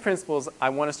there are two principles I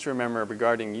want us to remember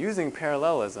regarding using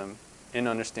parallelism in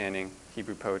understanding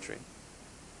Hebrew poetry.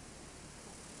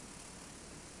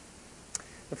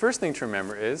 The first thing to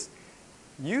remember is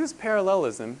use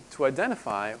parallelism to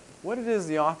identify what it is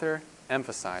the author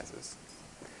emphasizes.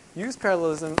 Use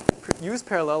parallelism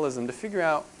to figure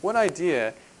out what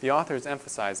idea the author is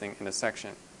emphasizing in a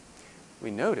section. We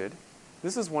noted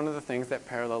this is one of the things that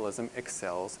parallelism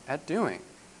excels at doing.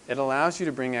 It allows you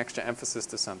to bring extra emphasis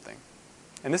to something.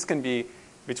 And this can be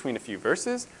between a few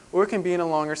verses, or it can be in a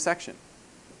longer section.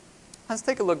 Let's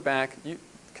take a look back. You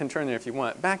can turn there if you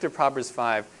want. Back to Proverbs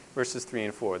 5, verses 3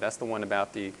 and 4. That's the one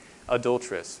about the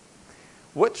adulteress.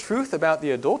 What truth about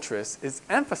the adulteress is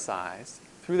emphasized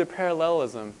through the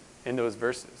parallelism in those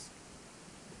verses?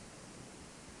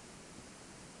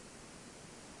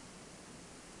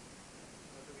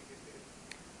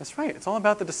 That's right. It's all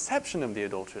about the deception of the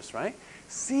adulteress, right?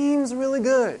 Seems really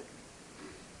good.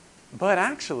 But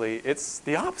actually, it's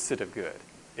the opposite of good.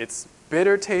 It's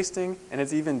bitter tasting, and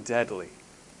it's even deadly.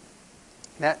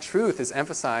 That truth is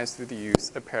emphasized through the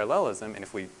use of parallelism, and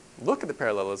if we look at the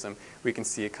parallelism, we can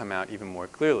see it come out even more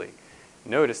clearly.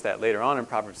 Notice that later on in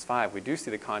Proverbs 5, we do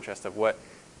see the contrast of what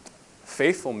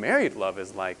faithful married love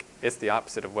is like. It's the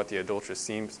opposite of what the adulteress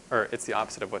it's the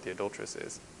opposite of what the adulteress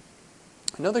is.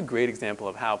 Another great example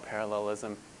of how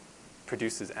parallelism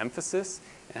produces emphasis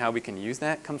and how we can use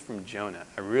that comes from Jonah.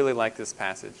 I really like this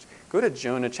passage. Go to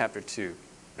Jonah chapter 2.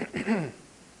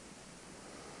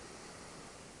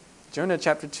 Jonah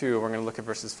chapter 2, we're going to look at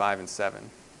verses 5 and 7.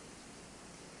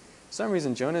 For some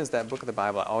reason, Jonah is that book of the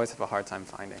Bible I always have a hard time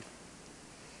finding.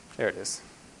 There it is.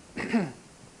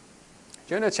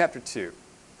 Jonah chapter 2.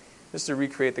 Just to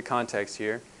recreate the context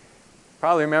here.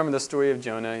 Probably remember the story of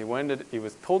Jonah. He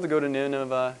was told to go to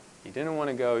Nineveh. He didn't want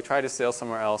to go. He tried to sail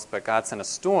somewhere else, but God sent a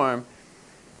storm.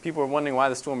 People were wondering why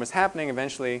the storm was happening.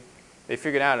 Eventually, they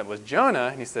figured out it was Jonah,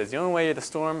 and he says, the only way the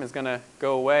storm is going to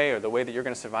go away, or the way that you're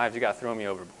going to survive, is you got to throw me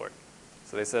overboard.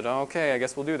 So they said, oh, okay, I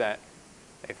guess we'll do that.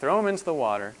 They throw him into the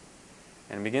water,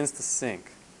 and he begins to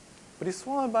sink. But he's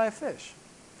swallowed by a fish.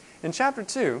 In chapter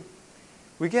 2,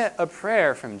 we get a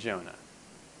prayer from Jonah.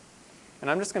 And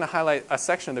I'm just going to highlight a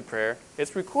section of the prayer.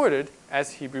 It's recorded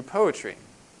as Hebrew poetry.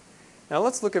 Now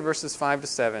let's look at verses 5 to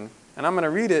 7, and I'm going to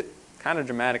read it kind of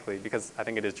dramatically because I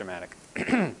think it is dramatic.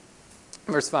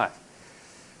 Verse 5.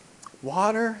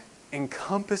 Water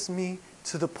encompassed me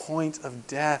to the point of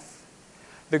death.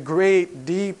 The great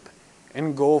deep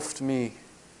engulfed me.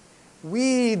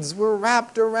 Weeds were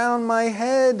wrapped around my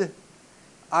head.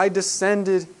 I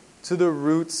descended to the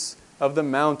roots of the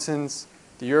mountains.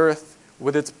 The earth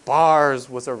with its bars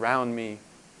was around me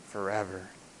forever.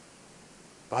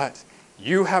 But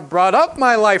you have brought up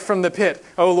my life from the pit,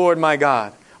 O Lord my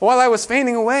God. While I was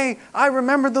fainting away, I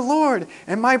remembered the Lord,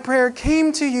 and my prayer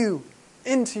came to you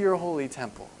into your holy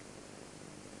temple.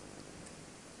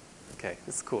 Okay,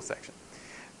 this is a cool section.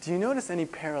 Do you notice any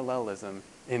parallelism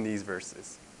in these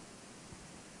verses?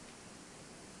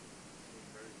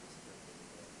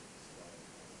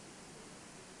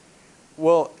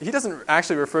 Well, he doesn't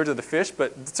actually refer to the fish,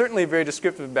 but certainly very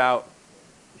descriptive about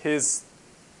his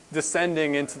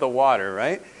descending into the water,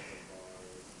 right?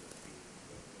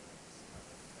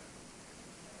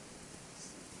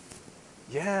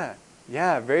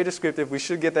 Yeah, very descriptive. We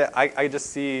should get that. I just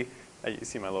see, you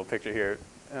see my little picture here.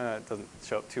 It doesn't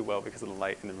show up too well because of the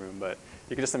light in the room, but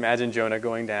you can just imagine Jonah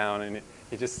going down, and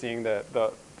you're just seeing the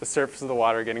surface of the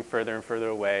water getting further and further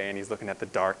away, and he's looking at the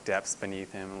dark depths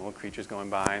beneath him, and little creatures going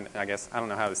by. And I don't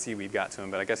know how the seaweed got to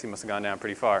him, but I guess he must have gone down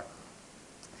pretty far.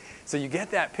 So you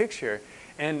get that picture,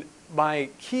 and by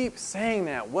keep saying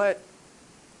that, what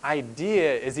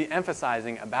idea is he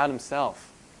emphasizing about himself?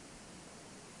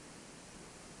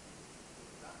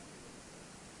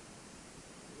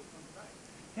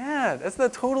 Yeah, that's the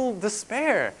total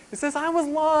despair. He says, I was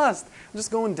lost. I'm just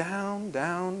going down,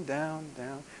 down, down,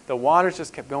 down. The waters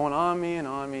just kept going on me,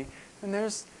 and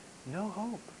there's no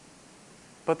hope.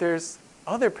 But there's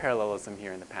other parallelism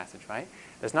here in the passage, right?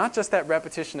 There's not just that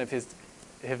repetition of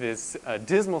his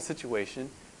dismal situation,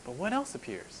 but what else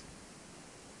appears?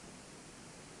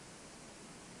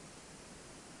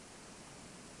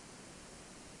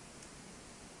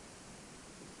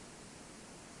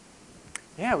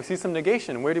 Yeah, we see some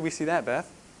negation. Where do we see that,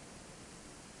 Beth?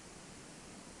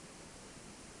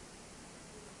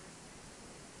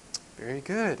 Very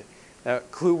good. Now,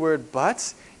 clue word,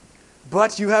 but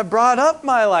you have brought up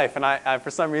my life. And I, for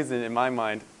some reason, in my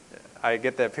mind, I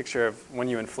get that picture of when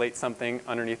you inflate something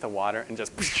underneath the water and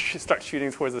just start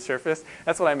shooting towards the surface.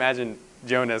 That's what I imagine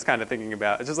Jonah is kind of thinking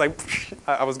about. It's just like,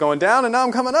 I was going down and now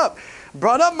I'm coming up.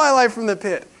 Brought up my life from the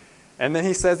pit. And then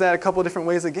he says that a couple different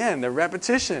ways again, the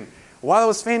repetition. While I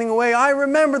was fainting away, I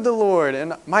remembered the Lord,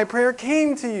 and my prayer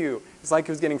came to you. It's like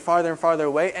he was getting farther and farther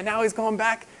away, and now he's going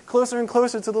back closer and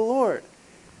closer to the Lord.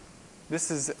 This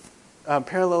is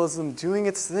parallelism doing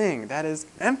its thing. That is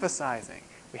emphasizing.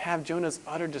 We have Jonah's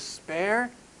utter despair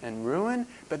and ruin,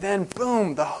 but then,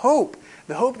 boom, the hope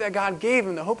that God gave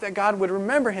him, the hope that God would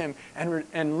remember him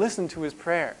and listen to his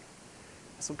prayer.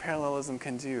 That's what parallelism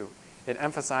can do. It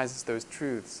emphasizes those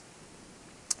truths.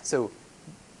 So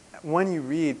when you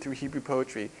read through Hebrew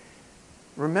poetry,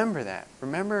 remember that.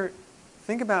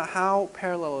 Think about how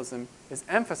parallelism is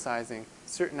emphasizing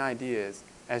certain ideas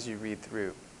as you read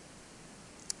through.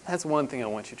 That's one thing I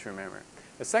want you to remember.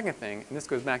 The second thing, and this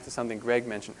goes back to something Greg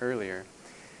mentioned earlier,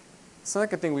 the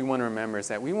second thing we want to remember is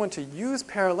that we want to use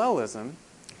parallelism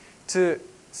to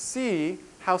see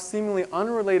how seemingly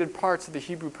unrelated parts of the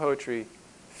Hebrew poetry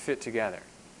fit together.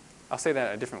 I'll say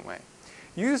that a different way.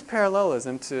 Use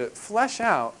parallelism to flesh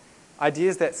out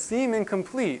ideas that seem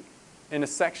incomplete in a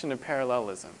section of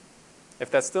parallelism. If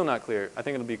that's still not clear, I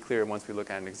think it'll be clear once we look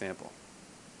at an example.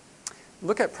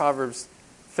 Look at Proverbs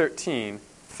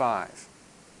 13:5.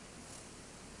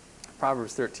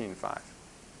 Proverbs 13:5.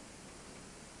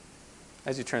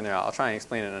 As you turn there, I'll try and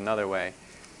explain it in another way.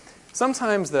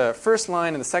 Sometimes the first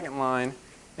line and the second line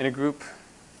in a group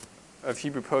of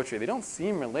Hebrew poetry, they don't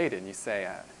seem related. And you say,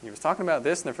 he was talking about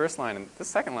this in the first line, and the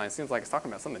second line seems like it's talking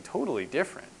about something totally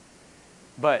different.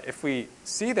 But if we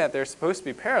see that they're supposed to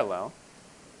be parallel,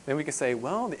 then we can say,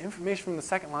 well, the information from the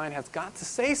second line has got to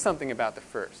say something about the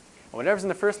first. And whatever's in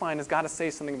the first line has got to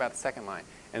say something about the second line.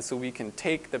 And so we can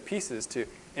take the pieces to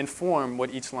inform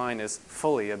what each line is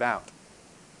fully about.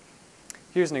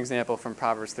 Here's an example from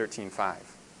Proverbs 13:5.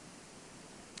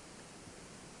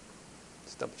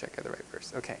 Just double check I have the right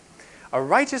verse. Okay. A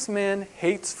righteous man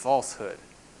hates falsehood,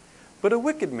 but a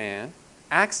wicked man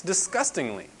acts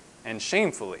disgustingly and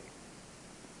shamefully.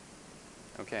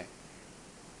 Okay.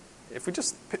 If we're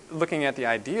just looking at the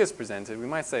ideas presented, we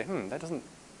might say, that doesn't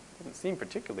seem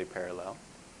particularly parallel.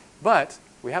 But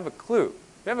we have a clue.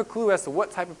 We have a clue as to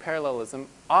what type of parallelism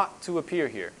ought to appear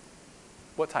here.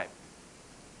 What type?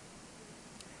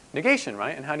 Negation,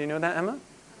 right? And how do you know that, Emma?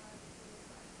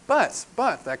 But,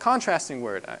 that contrasting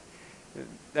word,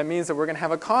 that means that we're going to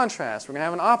have a contrast, we're going to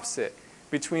have an opposite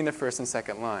between the first and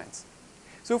second lines.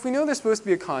 So if we know there's supposed to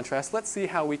be a contrast, let's see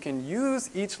how we can use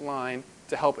each line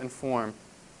to help inform,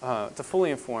 to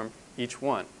fully inform each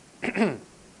one.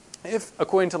 If,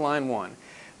 according to line 1,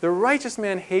 the righteous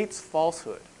man hates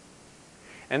falsehood,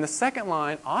 and the second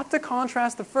line ought to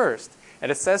contrast the first,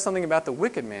 and it says something about the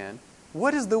wicked man,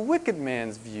 what is the wicked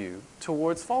man's view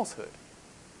towards falsehood?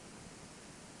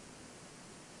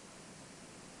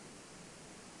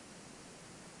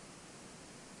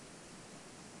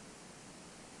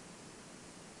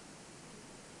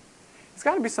 It's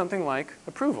got to be something like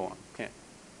approval.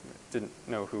 Didn't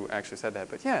know who actually said that,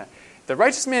 but yeah. The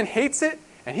righteous man hates it,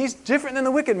 and he's different than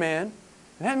the wicked man,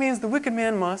 and that means the wicked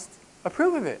man must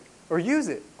approve of it, or use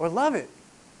it, or love it.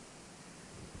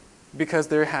 Because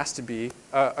there has to be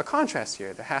a contrast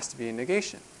here. There has to be a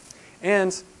negation.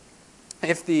 And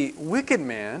if the wicked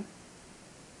man,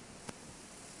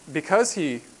 because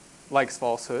he likes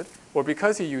falsehood, or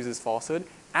because he uses falsehood,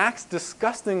 acts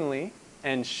disgustingly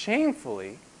and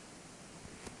shamefully,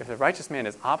 if the righteous man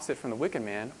is opposite from the wicked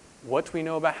man, what do we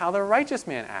know about how the righteous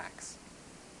man acts?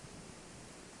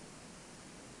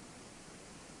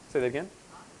 Say that again.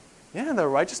 Yeah, the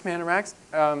righteous man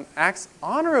acts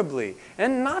honorably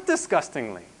and not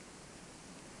disgustingly.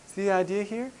 See the idea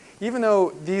here? Even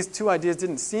though these two ideas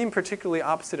didn't seem particularly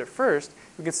opposite at first,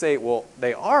 we could say, well,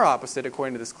 they are opposite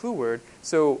according to this clue word.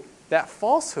 So that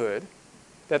falsehood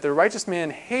that the righteous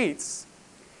man hates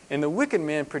and the wicked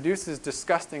man produces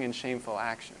disgusting and shameful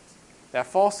actions. That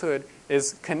falsehood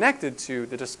is connected to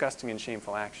the disgusting and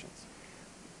shameful actions.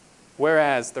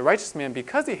 Whereas the righteous man,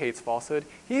 because he hates falsehood,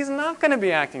 he's not going to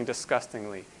be acting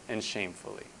disgustingly and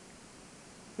shamefully.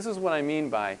 This is what I mean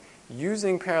by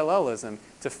using parallelism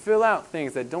to fill out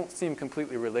things that don't seem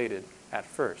completely related at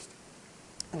first.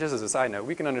 And just as a side note,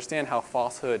 we can understand how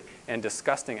falsehood and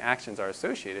disgusting actions are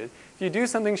associated. If you do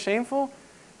something shameful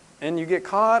and you get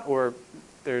caught, or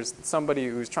there's somebody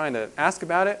who's trying to ask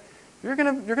about it, you're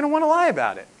gonna want to lie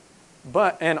about it.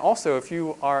 And also, if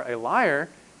you are a liar,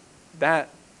 that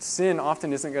sin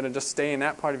often isn't going to just stay in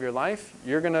that part of your life.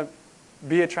 You're going to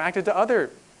be attracted to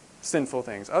other sinful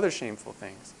things, other shameful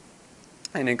things.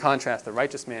 And in contrast, the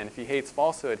righteous man, if he hates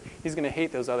falsehood, he's going to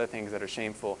hate those other things that are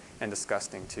shameful and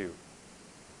disgusting too.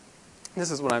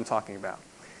 This is what I'm talking about.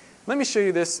 Let me show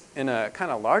you this in a kind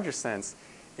of larger sense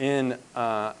in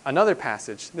another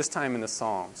passage, this time in the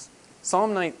Psalms.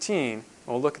 Psalm 19,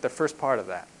 we'll look at the first part of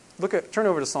that. Turn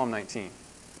over to Psalm 19.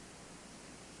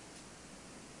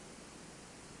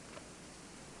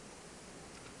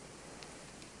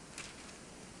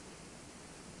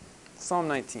 Psalm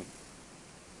 19.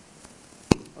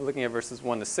 We're looking at verses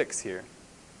 1 to 6 here.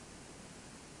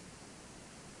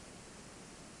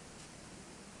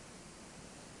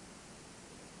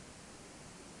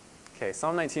 Okay,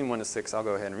 Psalm 19, 1 to 6. I'll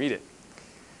go ahead and read it.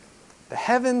 The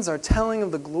heavens are telling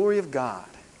of the glory of God,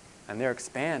 and their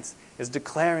expanse is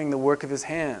declaring the work of his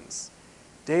hands.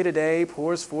 Day to day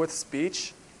pours forth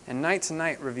speech, and night to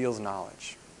night reveals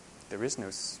knowledge. There is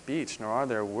no speech, nor are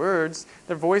there words.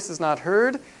 Their voice is not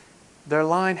heard. Their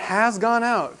line has gone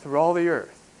out through all the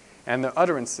earth, and their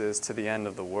utterances to the end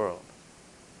of the world.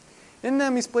 In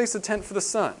them he's placed a tent for the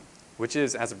sun, which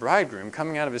is as a bridegroom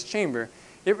coming out of his chamber.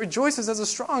 It rejoices as a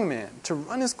strong man to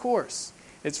run his course.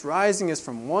 Its rising is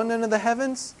from one end of the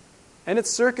heavens, and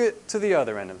its circuit to the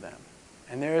other end of them.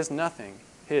 And there is nothing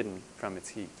hidden from its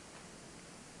heat.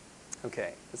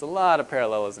 Okay, there's a lot of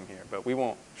parallelism here, but we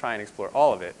won't try and explore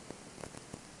all of it.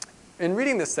 In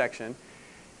reading this section,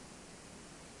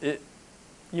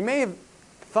 you may have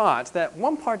thought that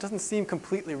one part doesn't seem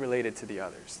completely related to the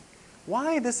others.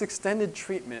 Why this extended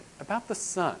treatment about the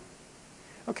sun?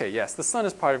 Okay, yes, the sun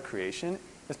is part of creation.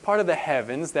 It's part of the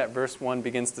heavens that verse 1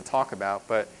 begins to talk about,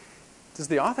 but does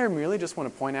the author merely just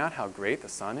want to point out how great the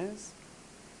sun is?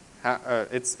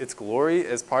 Its glory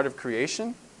as part of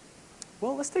creation?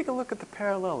 Well, let's take a look at the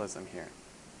parallelism here.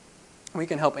 We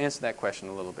can help answer that question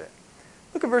a little bit.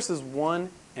 Look at verses 1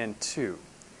 and 2.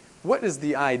 What is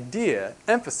the idea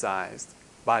emphasized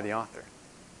by the author?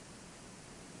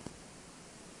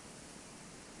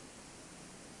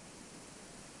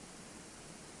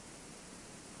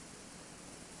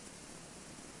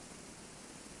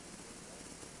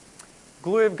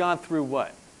 Glory of God through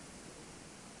what?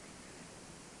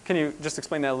 Can you just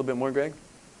explain that a little bit more, Greg?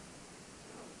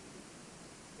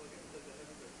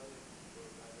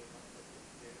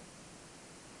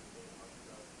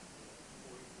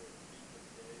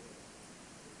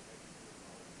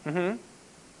 Mm-hmm.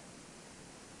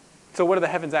 So what are the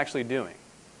heavens actually doing?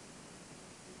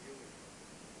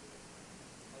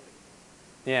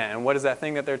 Yeah, and what is that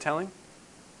thing that they're telling?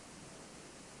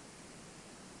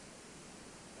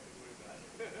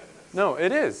 No,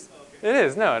 it is. It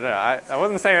is. No. I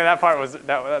wasn't saying that part was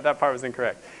that part was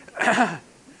incorrect.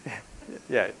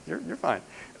 Yeah, you're fine.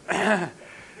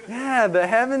 Yeah, the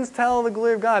heavens tell the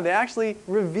glory of God. They actually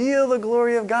reveal the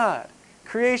glory of God.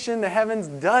 Creation, the heavens,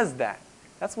 does that.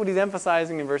 That's what he's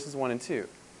emphasizing in verses 1 and 2.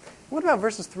 What about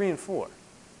verses 3 and 4?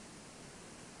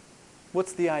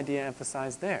 What's the idea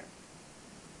emphasized there?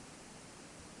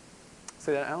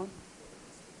 Say that, Alan?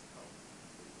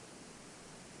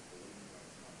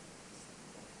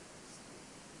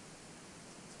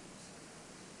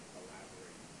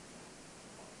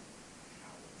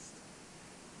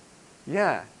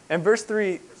 Yeah, and verse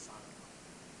 3,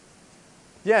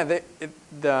 yeah,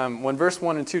 when verse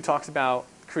 1 and 2 talks about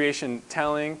creation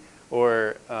telling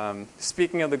or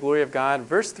speaking of the glory of God,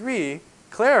 verse 3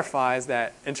 clarifies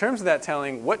that in terms of that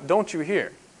telling, what don't you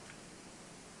hear?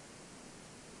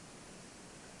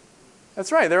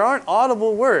 That's right, there aren't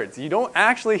audible words. You don't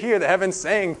actually hear the heavens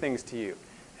saying things to you.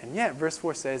 And yet, verse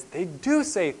 4 says they do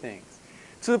say things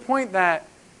to the point that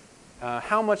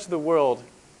how much the world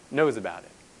knows about it.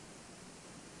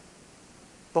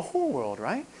 The whole world,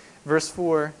 right? Verse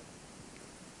 4,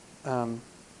 almost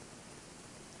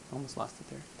lost it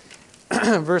there.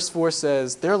 Verse 4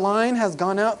 says, their line has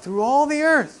gone out through all the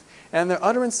earth, and their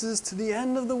utterances to the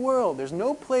end of the world. There's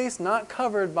no place not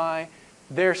covered by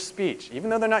their speech. Even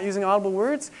though they're not using audible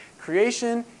words,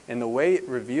 creation, in the way it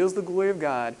reveals the glory of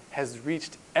God, has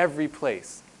reached every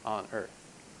place on earth.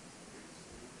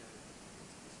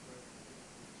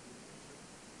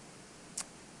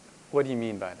 What do you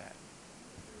mean by that?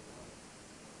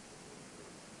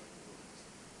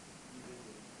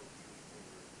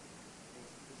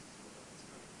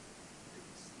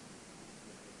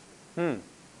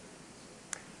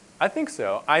 I think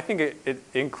so. I think it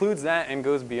includes that and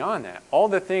goes beyond that. All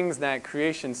the things that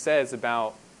creation says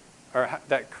about, or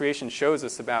that creation shows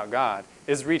us about God,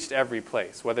 is reached every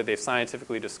place, whether they've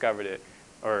scientifically discovered it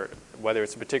or whether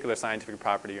it's a particular scientific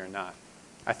property or not.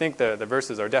 I think the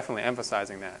verses are definitely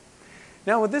emphasizing that.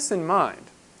 Now, with this in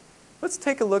mind, let's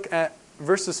take a look at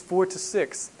verses 4 to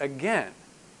 6 again.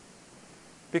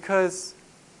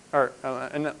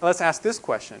 And let's ask this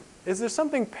question. Is there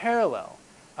something parallel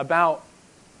about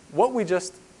what we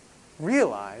just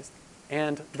realized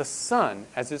and the sun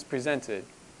as it's presented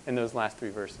in those last 3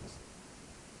 verses?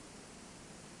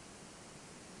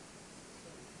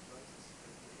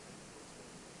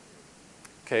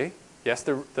 Okay, yes,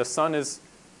 the sun is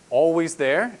always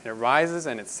there, and it rises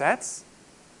and it sets.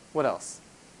 What else?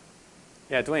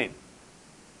 Yeah, Dwayne.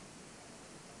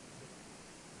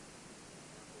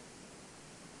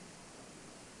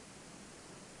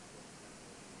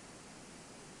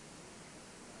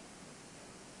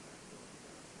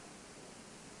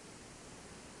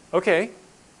 Okay,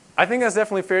 I think that's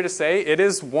definitely fair to say. It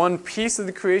is one piece of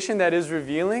the creation that is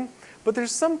revealing, but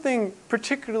there's something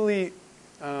particularly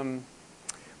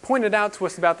pointed out to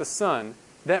us about the sun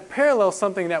that parallels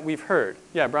something that we've heard.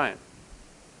 Yeah, Brian.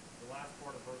 The last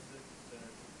part of verse 6 says,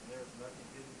 "And there is nothing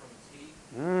hidden from its heat."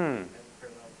 That's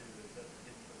parallel to there's nothing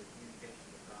hidden from the communication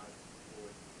of God's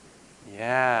glory.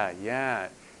 Yeah, yeah.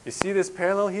 You see this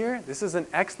parallel here? This is an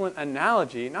excellent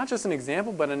analogy, not just an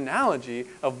example, but an analogy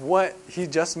of what he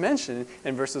just mentioned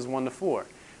in verses 1 to 4.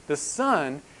 The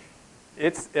sun,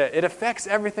 it affects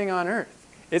everything on earth.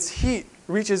 Its heat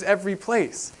reaches every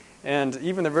place. And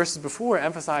even the verses before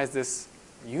emphasize this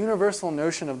universal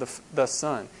notion of the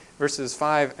sun. Verses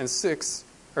 5 and 6,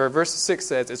 or verse 6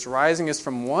 says, its rising is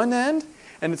from one end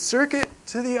and its circuit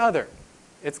to the other.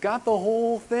 It's got the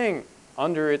whole thing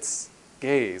under its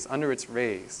gaze, under its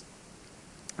rays.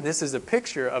 This is a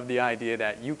picture of the idea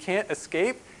that you can't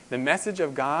escape the message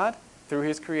of God through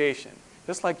his creation.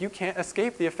 Just like you can't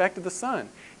escape the effect of the sun.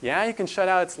 Yeah, you can shut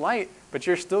out its light, but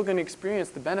you're still going to experience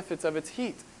the benefits of its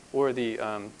heat, or the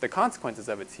consequences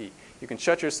of its heat. You can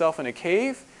shut yourself in a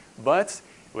cave, but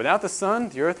without the sun,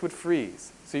 the earth would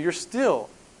freeze. So you're still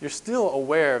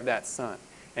aware of that sun.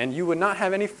 And you would not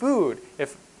have any food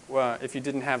if you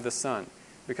didn't have the sun,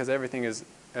 because everything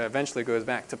eventually goes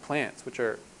back to plants, which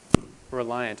are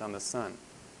reliant on the sun.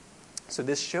 So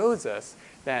this shows us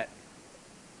that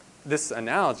this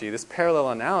analogy, this parallel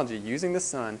analogy using the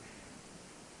sun,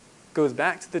 goes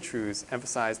back to the truths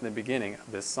emphasized in the beginning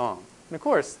of this song. And of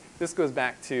course, this goes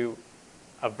back to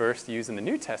a verse used in the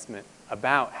New Testament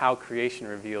about how creation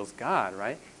reveals God,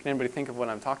 right? Can anybody think of what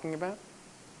I'm talking about?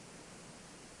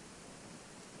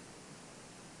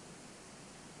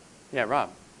 Yeah, Rob.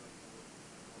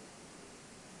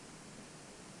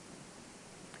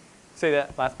 Say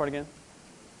that last part again.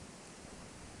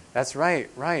 That's right.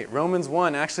 Romans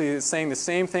 1 actually is saying the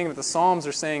same thing that the Psalms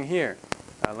are saying here.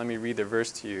 Let me read the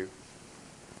verse to you.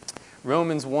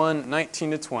 Romans 1,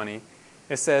 19 to 20.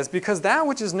 It says, because that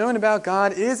which is known about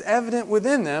God is evident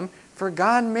within them, for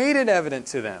God made it evident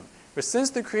to them. For since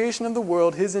the creation of the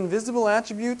world, his invisible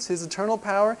attributes, his eternal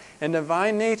power, and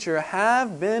divine nature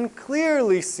have been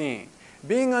clearly seen,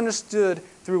 being understood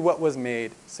through what was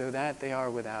made, so that they are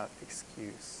without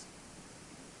excuse.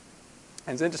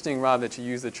 And it's interesting, Rob, that you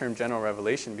use the term general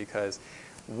revelation, because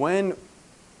we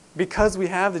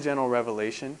have the general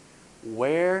revelation,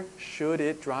 where should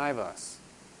it drive us?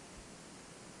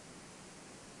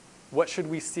 What should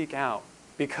we seek out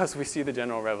because we see the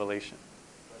general revelation?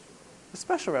 The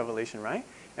special revelation, right?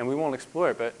 And we won't explore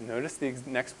it, but notice the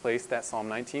next place that Psalm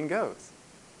 19 goes.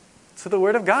 To the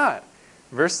Word of God.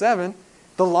 Verse 7,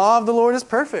 the law of the Lord is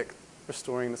perfect,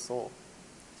 restoring the soul.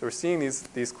 So we're seeing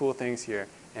these cool things here,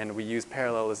 and we use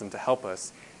parallelism to help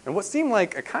us. And what seemed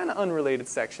like a kind of unrelated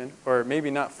section, or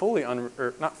maybe not fully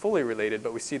related,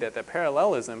 but we see that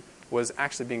parallelism was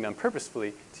actually being done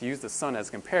purposefully to use the sun as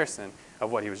a comparison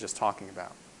of what he was just talking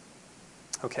about.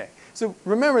 Okay, so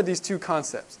remember these two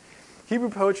concepts. Hebrew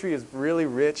poetry is really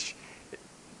rich.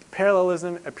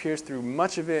 Parallelism appears through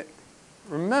much of it.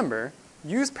 Remember,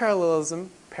 use parallelism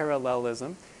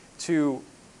to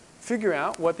figure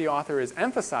out what the author is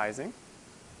emphasizing,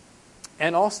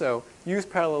 and also use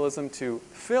parallelism to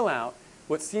fill out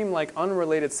what seem like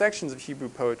unrelated sections of Hebrew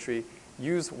poetry.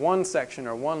 Use one section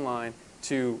or one line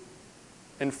to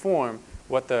inform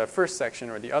what the first section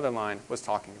or the other line was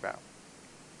talking about.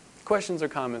 Questions or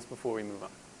comments before we move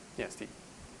on? Yes, Steve.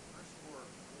 Verse 4,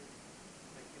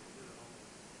 I can't do it all,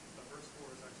 but verse 4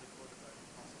 is actually quoted by the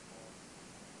Apostle Paul.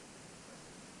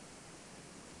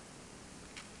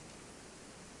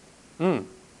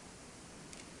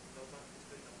 Those aren't just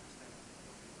good to understand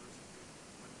what the verse is.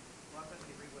 A lot of times when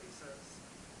you read what he says,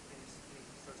 and he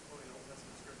starts quoting Old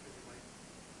Testament scriptures, you might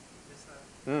miss that.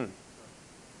 So,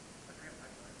 I forget,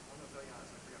 I'm going to tell you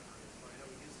honest, I forgot where it is, but I know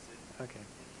he uses it. Okay.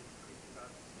 Speaking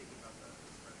about the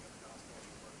spreading of the gospel and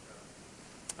the word of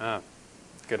God.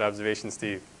 Good observation,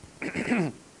 Steve.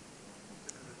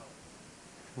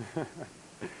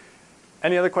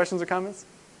 Any other questions or comments?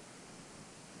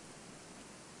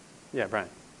 Yeah, Brian.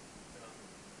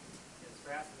 It's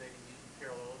fascinating using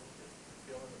parallelism to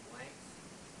fill in the blanks.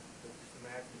 So just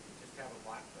imagine if you just have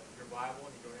your Bible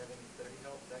and you don't have any study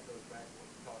help. That goes back to what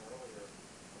we taught earlier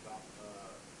about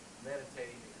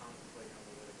meditating and contemplating on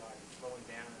the Word of God. Just slowing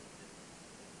down and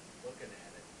looking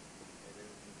at it, and then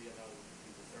you be able to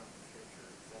discern the Scripture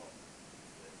itself.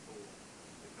 That's cool.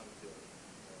 To come to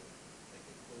a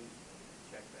conclusion and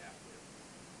check that with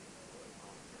a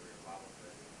commentary or Bible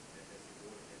study.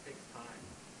 It takes time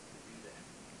to do that.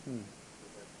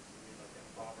 Because read like that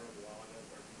proverb a while ago,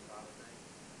 13 Bible thing,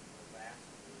 so fast,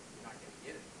 you're not going to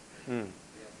get it. You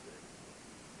have to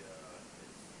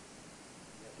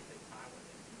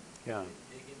Yeah.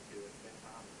 Dig into it, spend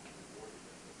time with it, reward it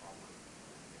with the proper.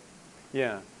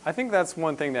 Yeah, I think that's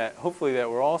one thing that hopefully that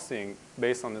we're all seeing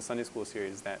based on the Sunday school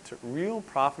series, that real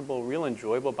profitable, real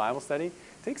enjoyable Bible study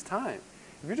takes time.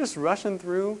 If you're just rushing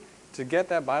through to get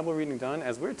that Bible reading done,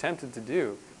 as we're tempted to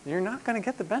do, you're not going to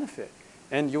get the benefit.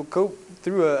 And you'll go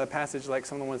through a passage like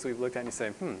some of the ones we've looked at and you say,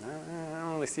 I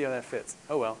don't really see how that fits.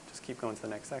 Oh well, just keep going to the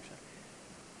next section.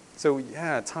 So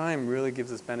yeah, time really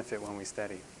gives us benefit when we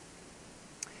study.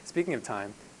 Speaking of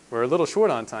time, we're a little short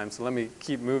on time, so let me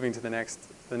keep moving to the next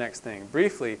thing.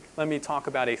 Briefly, let me talk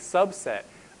about a subset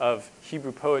of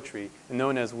Hebrew poetry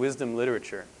known as wisdom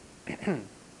literature.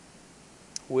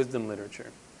 Wisdom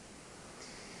literature.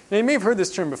 Now you may have heard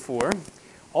this term before.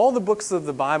 All the books of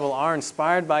the Bible are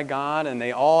inspired by God, and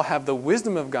they all have the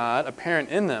wisdom of God apparent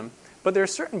in them, but there are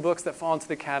certain books that fall into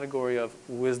the category of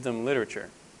wisdom literature.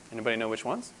 Anybody know which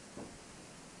ones?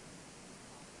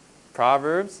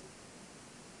 Proverbs,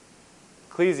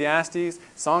 Ecclesiastes,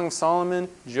 Song of Solomon,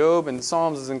 Job, and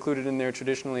Psalms is included in there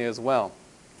traditionally as well.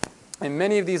 In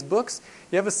many of these books,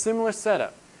 you have a similar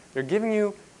setup. They're giving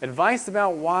you advice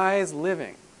about wise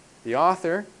living. The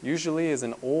author usually is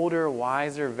an older,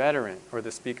 wiser veteran, or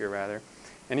the speaker rather,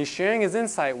 and he's sharing his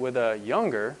insight with a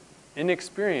younger,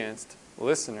 inexperienced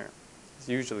listener. It's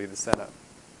usually the setup.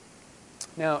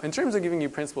 Now, in terms of giving you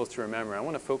principles to remember, I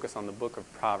want to focus on the book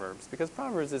of Proverbs, because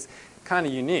Proverbs is kind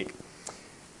of unique.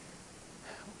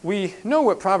 We know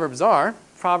what Proverbs are.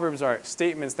 Proverbs are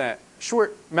statements that,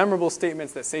 short, memorable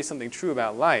statements that say something true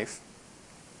about life.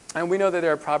 And we know that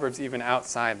there are Proverbs even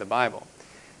outside the Bible.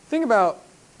 Think about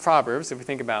Proverbs, if we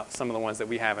think about some of the ones that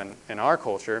we have in our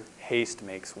culture, haste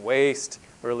makes waste,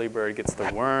 early bird gets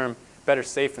the worm, better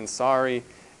safe than sorry,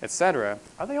 etc.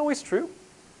 Are they always true?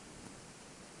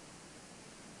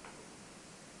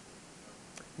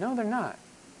 No, they're not.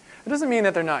 It doesn't mean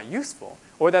that they're not useful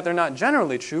or that they're not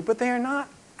generally true, but they are not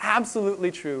absolutely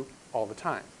true all the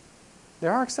time.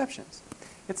 There are exceptions.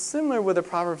 It's similar with the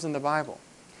Proverbs in the Bible.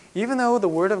 Even though the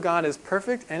Word of God is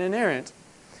perfect and inerrant,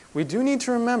 we do need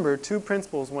to remember two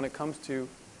principles when it comes to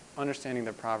understanding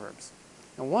the Proverbs.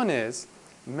 And one is,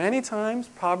 many times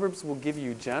Proverbs will give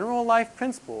you general life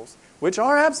principles, which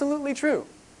are absolutely true.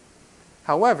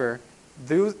 However,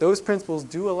 those principles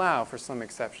do allow for some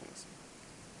exceptions.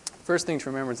 First thing to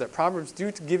remember is that Proverbs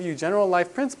do give you general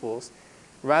life principles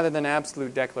rather than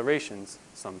absolute declarations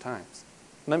sometimes.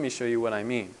 Let me show you what I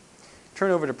mean.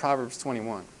 Turn over to Proverbs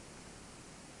 21.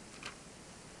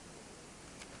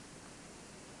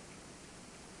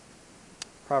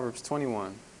 Proverbs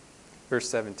 21, verse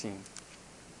 17.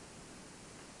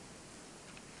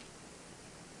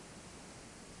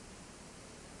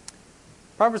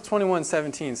 Proverbs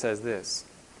 21:17 says this,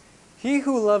 "He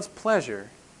who loves pleasure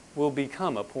will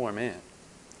become a poor man.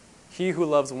 He who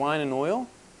loves wine and oil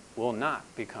will not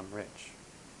become rich."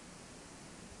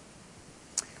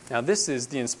 Now this is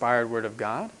the inspired word of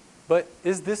God, but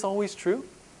is this always true?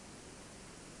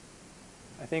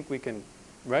 I think we can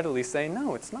readily say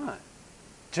no, it's not.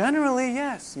 Generally,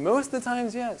 yes. Most of the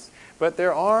times, yes. But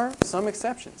there are some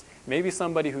exceptions. Maybe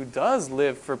somebody who does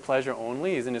live for pleasure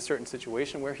only is in a certain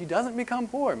situation where he doesn't become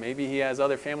poor. Maybe he has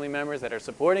other family members that are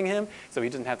supporting him, so he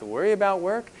doesn't have to worry about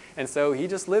work, and so he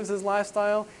just lives his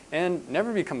lifestyle and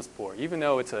never becomes poor, even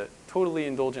though it's a totally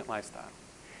indulgent lifestyle.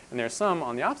 And there are some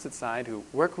on the opposite side who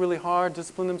work really hard,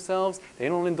 discipline themselves, they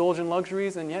don't indulge in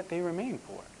luxuries, and yet they remain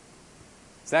poor.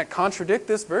 Does that contradict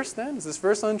this verse then? Is this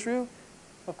verse untrue?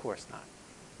 Of course not.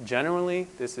 Generally,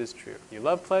 this is true. You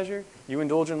love pleasure, you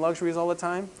indulge in luxuries all the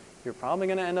time, you're probably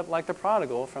going to end up like the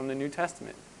prodigal from the New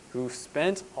Testament, who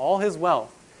spent all his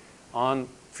wealth on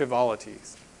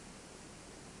frivolities.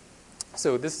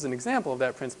 So this is an example of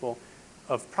that principle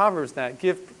of Proverbs that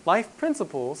give life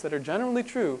principles that are generally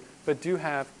true, but do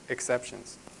have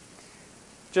exceptions.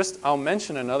 I'll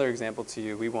mention another example to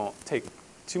you. We won't take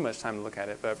too much time to look at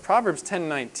it, but Proverbs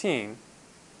 10:19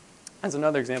 has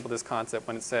another example of this concept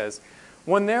when it says,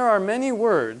 "When there are many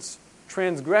words,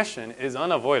 transgression is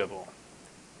unavoidable,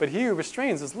 but he who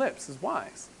restrains his lips is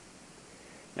wise."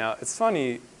 Now, it's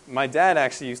funny, my dad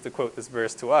actually used to quote this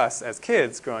verse to us as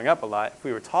kids growing up a lot. If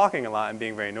we were talking a lot and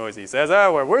being very noisy, he says,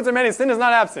 "Where words are many, sin is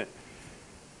not absent."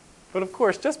 But of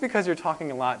course, just because you're talking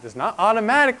a lot does not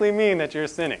automatically mean that you're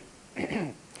sinning.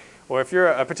 Or if you're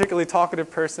a particularly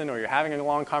talkative person or you're having a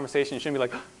long conversation, you shouldn't be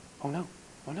like, oh no,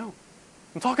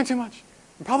 I'm talking too much.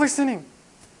 I'm probably sinning.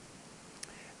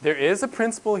 There is a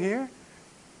principle here.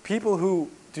 People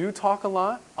who do talk a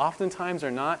lot oftentimes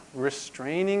are not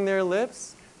restraining their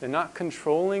lips. They're not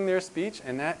controlling their speech,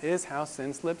 and that is how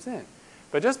sin slips in.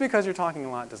 But just because you're talking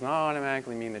a lot does not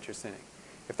automatically mean that you're sinning.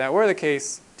 If that were the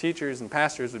case, teachers and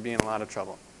pastors would be in a lot of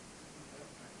trouble.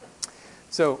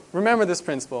 So remember this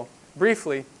principle.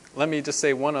 Briefly, let me just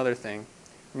say one other thing.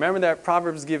 Remember that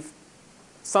Proverbs give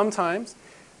sometimes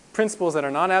principles that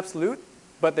are not absolute,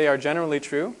 but they are generally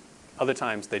true. Other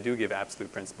times they do give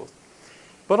absolute principles.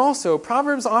 But also,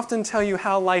 Proverbs often tell you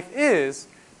how life is,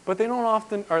 but they don't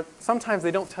often, or sometimes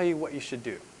they don't tell you what you should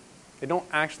do. They don't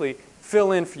actually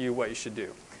fill in for you what you should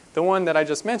do. The one that I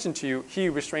just mentioned to you, he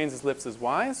who restrains his lips is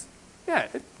wise. Yeah,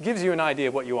 it gives you an idea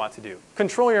of what you ought to do.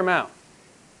 Control your mouth.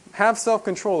 Have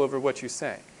self-control over what you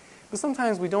say. But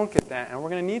sometimes we don't get that, and we're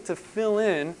going to need to fill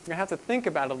in. We're going to have to think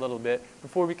about it a little bit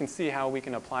before we can see how we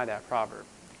can apply that proverb.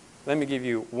 Let me give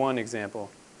you one example.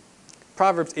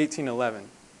 Proverbs 18:11.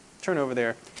 Turn over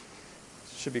there.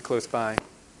 Should be close by.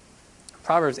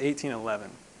 Proverbs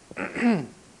 18:11.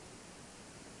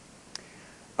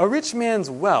 A rich man's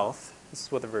wealth, this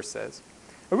is what the verse says,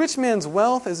 a rich man's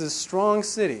wealth is a strong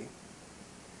city,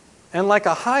 and like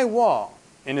a high wall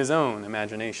in his own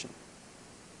imagination.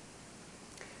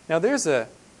 Now there's a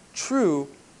true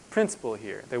principle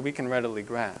here that we can readily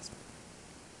grasp.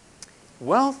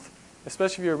 Wealth,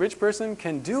 especially if you're a rich person,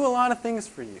 can do a lot of things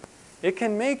for you. It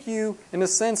can make you, in a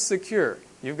sense, secure.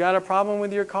 You've got a problem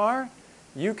with your car,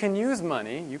 you can use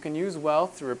money, you can use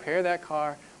wealth to repair that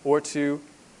car or to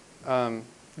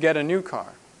get a new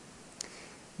car.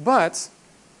 But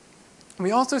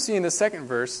we also see in the second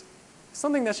verse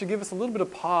something that should give us a little bit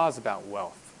of pause about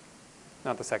wealth.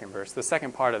 Not the second verse, the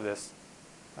second part of this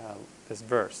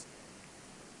verse.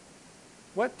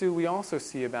 What do we also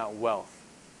see about wealth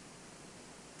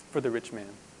for the rich man?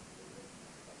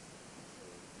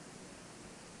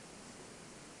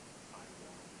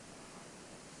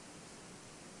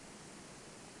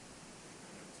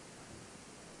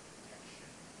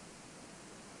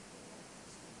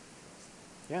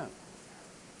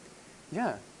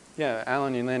 Yeah,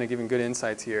 Alan and Lana giving good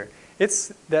insights here.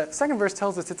 The second verse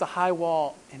tells us it's a high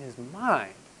wall in his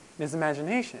mind, in his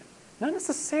imagination, not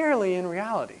necessarily in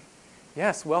reality.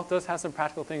 Yes, wealth does have some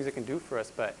practical things it can do for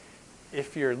us, but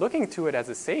if you're looking to it as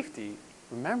a safety,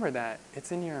 remember that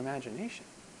it's in your imagination.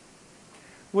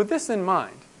 With this in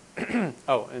mind,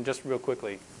 oh, and just real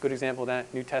quickly, good example of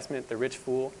that, New Testament, the rich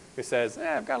fool who says,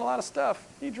 I've got a lot of stuff,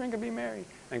 eat, drink, and be merry.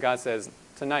 And God says,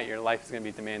 tonight your life is going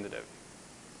to be demanded of you.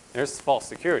 There's false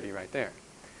security right there.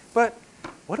 But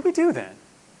what do we do then?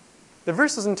 The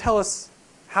verse doesn't tell us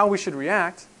how we should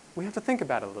react. We have to think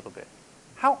about it a little bit.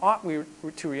 How ought we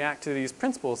to react to these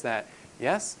principles that,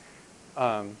 yes,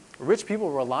 rich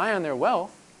people rely on their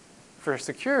wealth for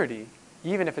security,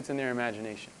 even if it's in their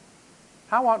imagination?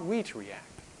 How ought we to react?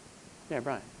 Yeah,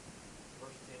 Brian. Verse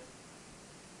 10.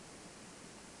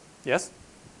 Yes?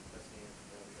 That's the answer.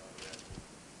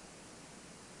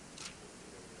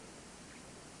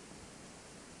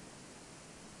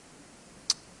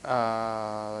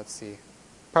 Let's see.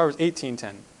 Proverbs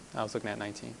 18:10. I was looking at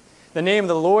 19. The name of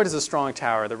the Lord is a strong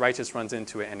tower. The righteous runs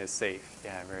into it and is safe.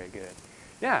 Yeah, very good.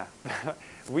 Yeah.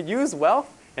 We use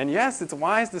wealth, and yes, it's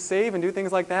wise to save and do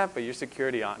things like that, but your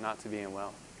security ought not to be in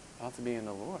wealth. It ought to be in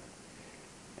the Lord.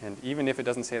 And even if it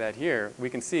doesn't say that here, we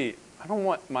can see, I don't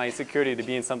want my security to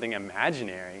be in something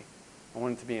imaginary. I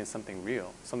want it to be in something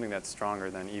real, something that's stronger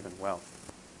than even wealth.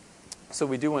 So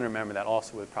we do want to remember that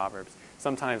also with Proverbs.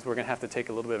 Sometimes we're going to have to take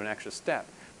a little bit of an extra step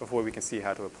before we can see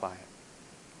how to apply it.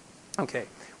 Okay,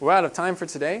 we're out of time for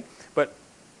today, but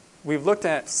we've looked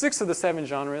at 6 of the 7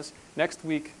 genres. Next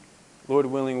week, Lord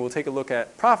willing, we'll take a look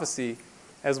at prophecy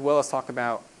as well as talk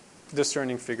about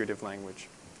discerning figurative language.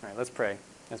 All right, let's pray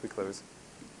as we close.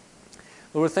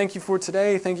 Lord, thank you for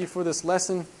today. Thank you for this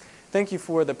lesson. Thank you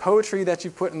for the poetry that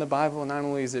you've put in the Bible. Not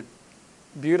only is it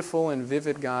beautiful and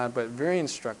vivid, God, but very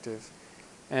instructive.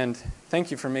 And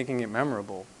thank you for making it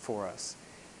memorable for us.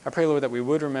 I pray, Lord, that we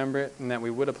would remember it and that we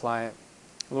would apply it.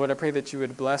 Lord, I pray that you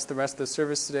would bless the rest of the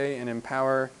service today and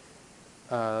empower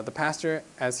the pastor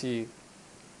as he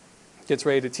gets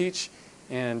ready to teach,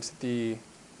 and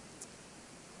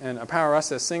empower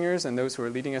us as singers and those who are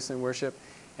leading us in worship.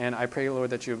 And I pray, Lord,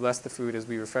 that you would bless the food as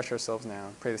we refresh ourselves now.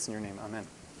 I pray this in your name. Amen.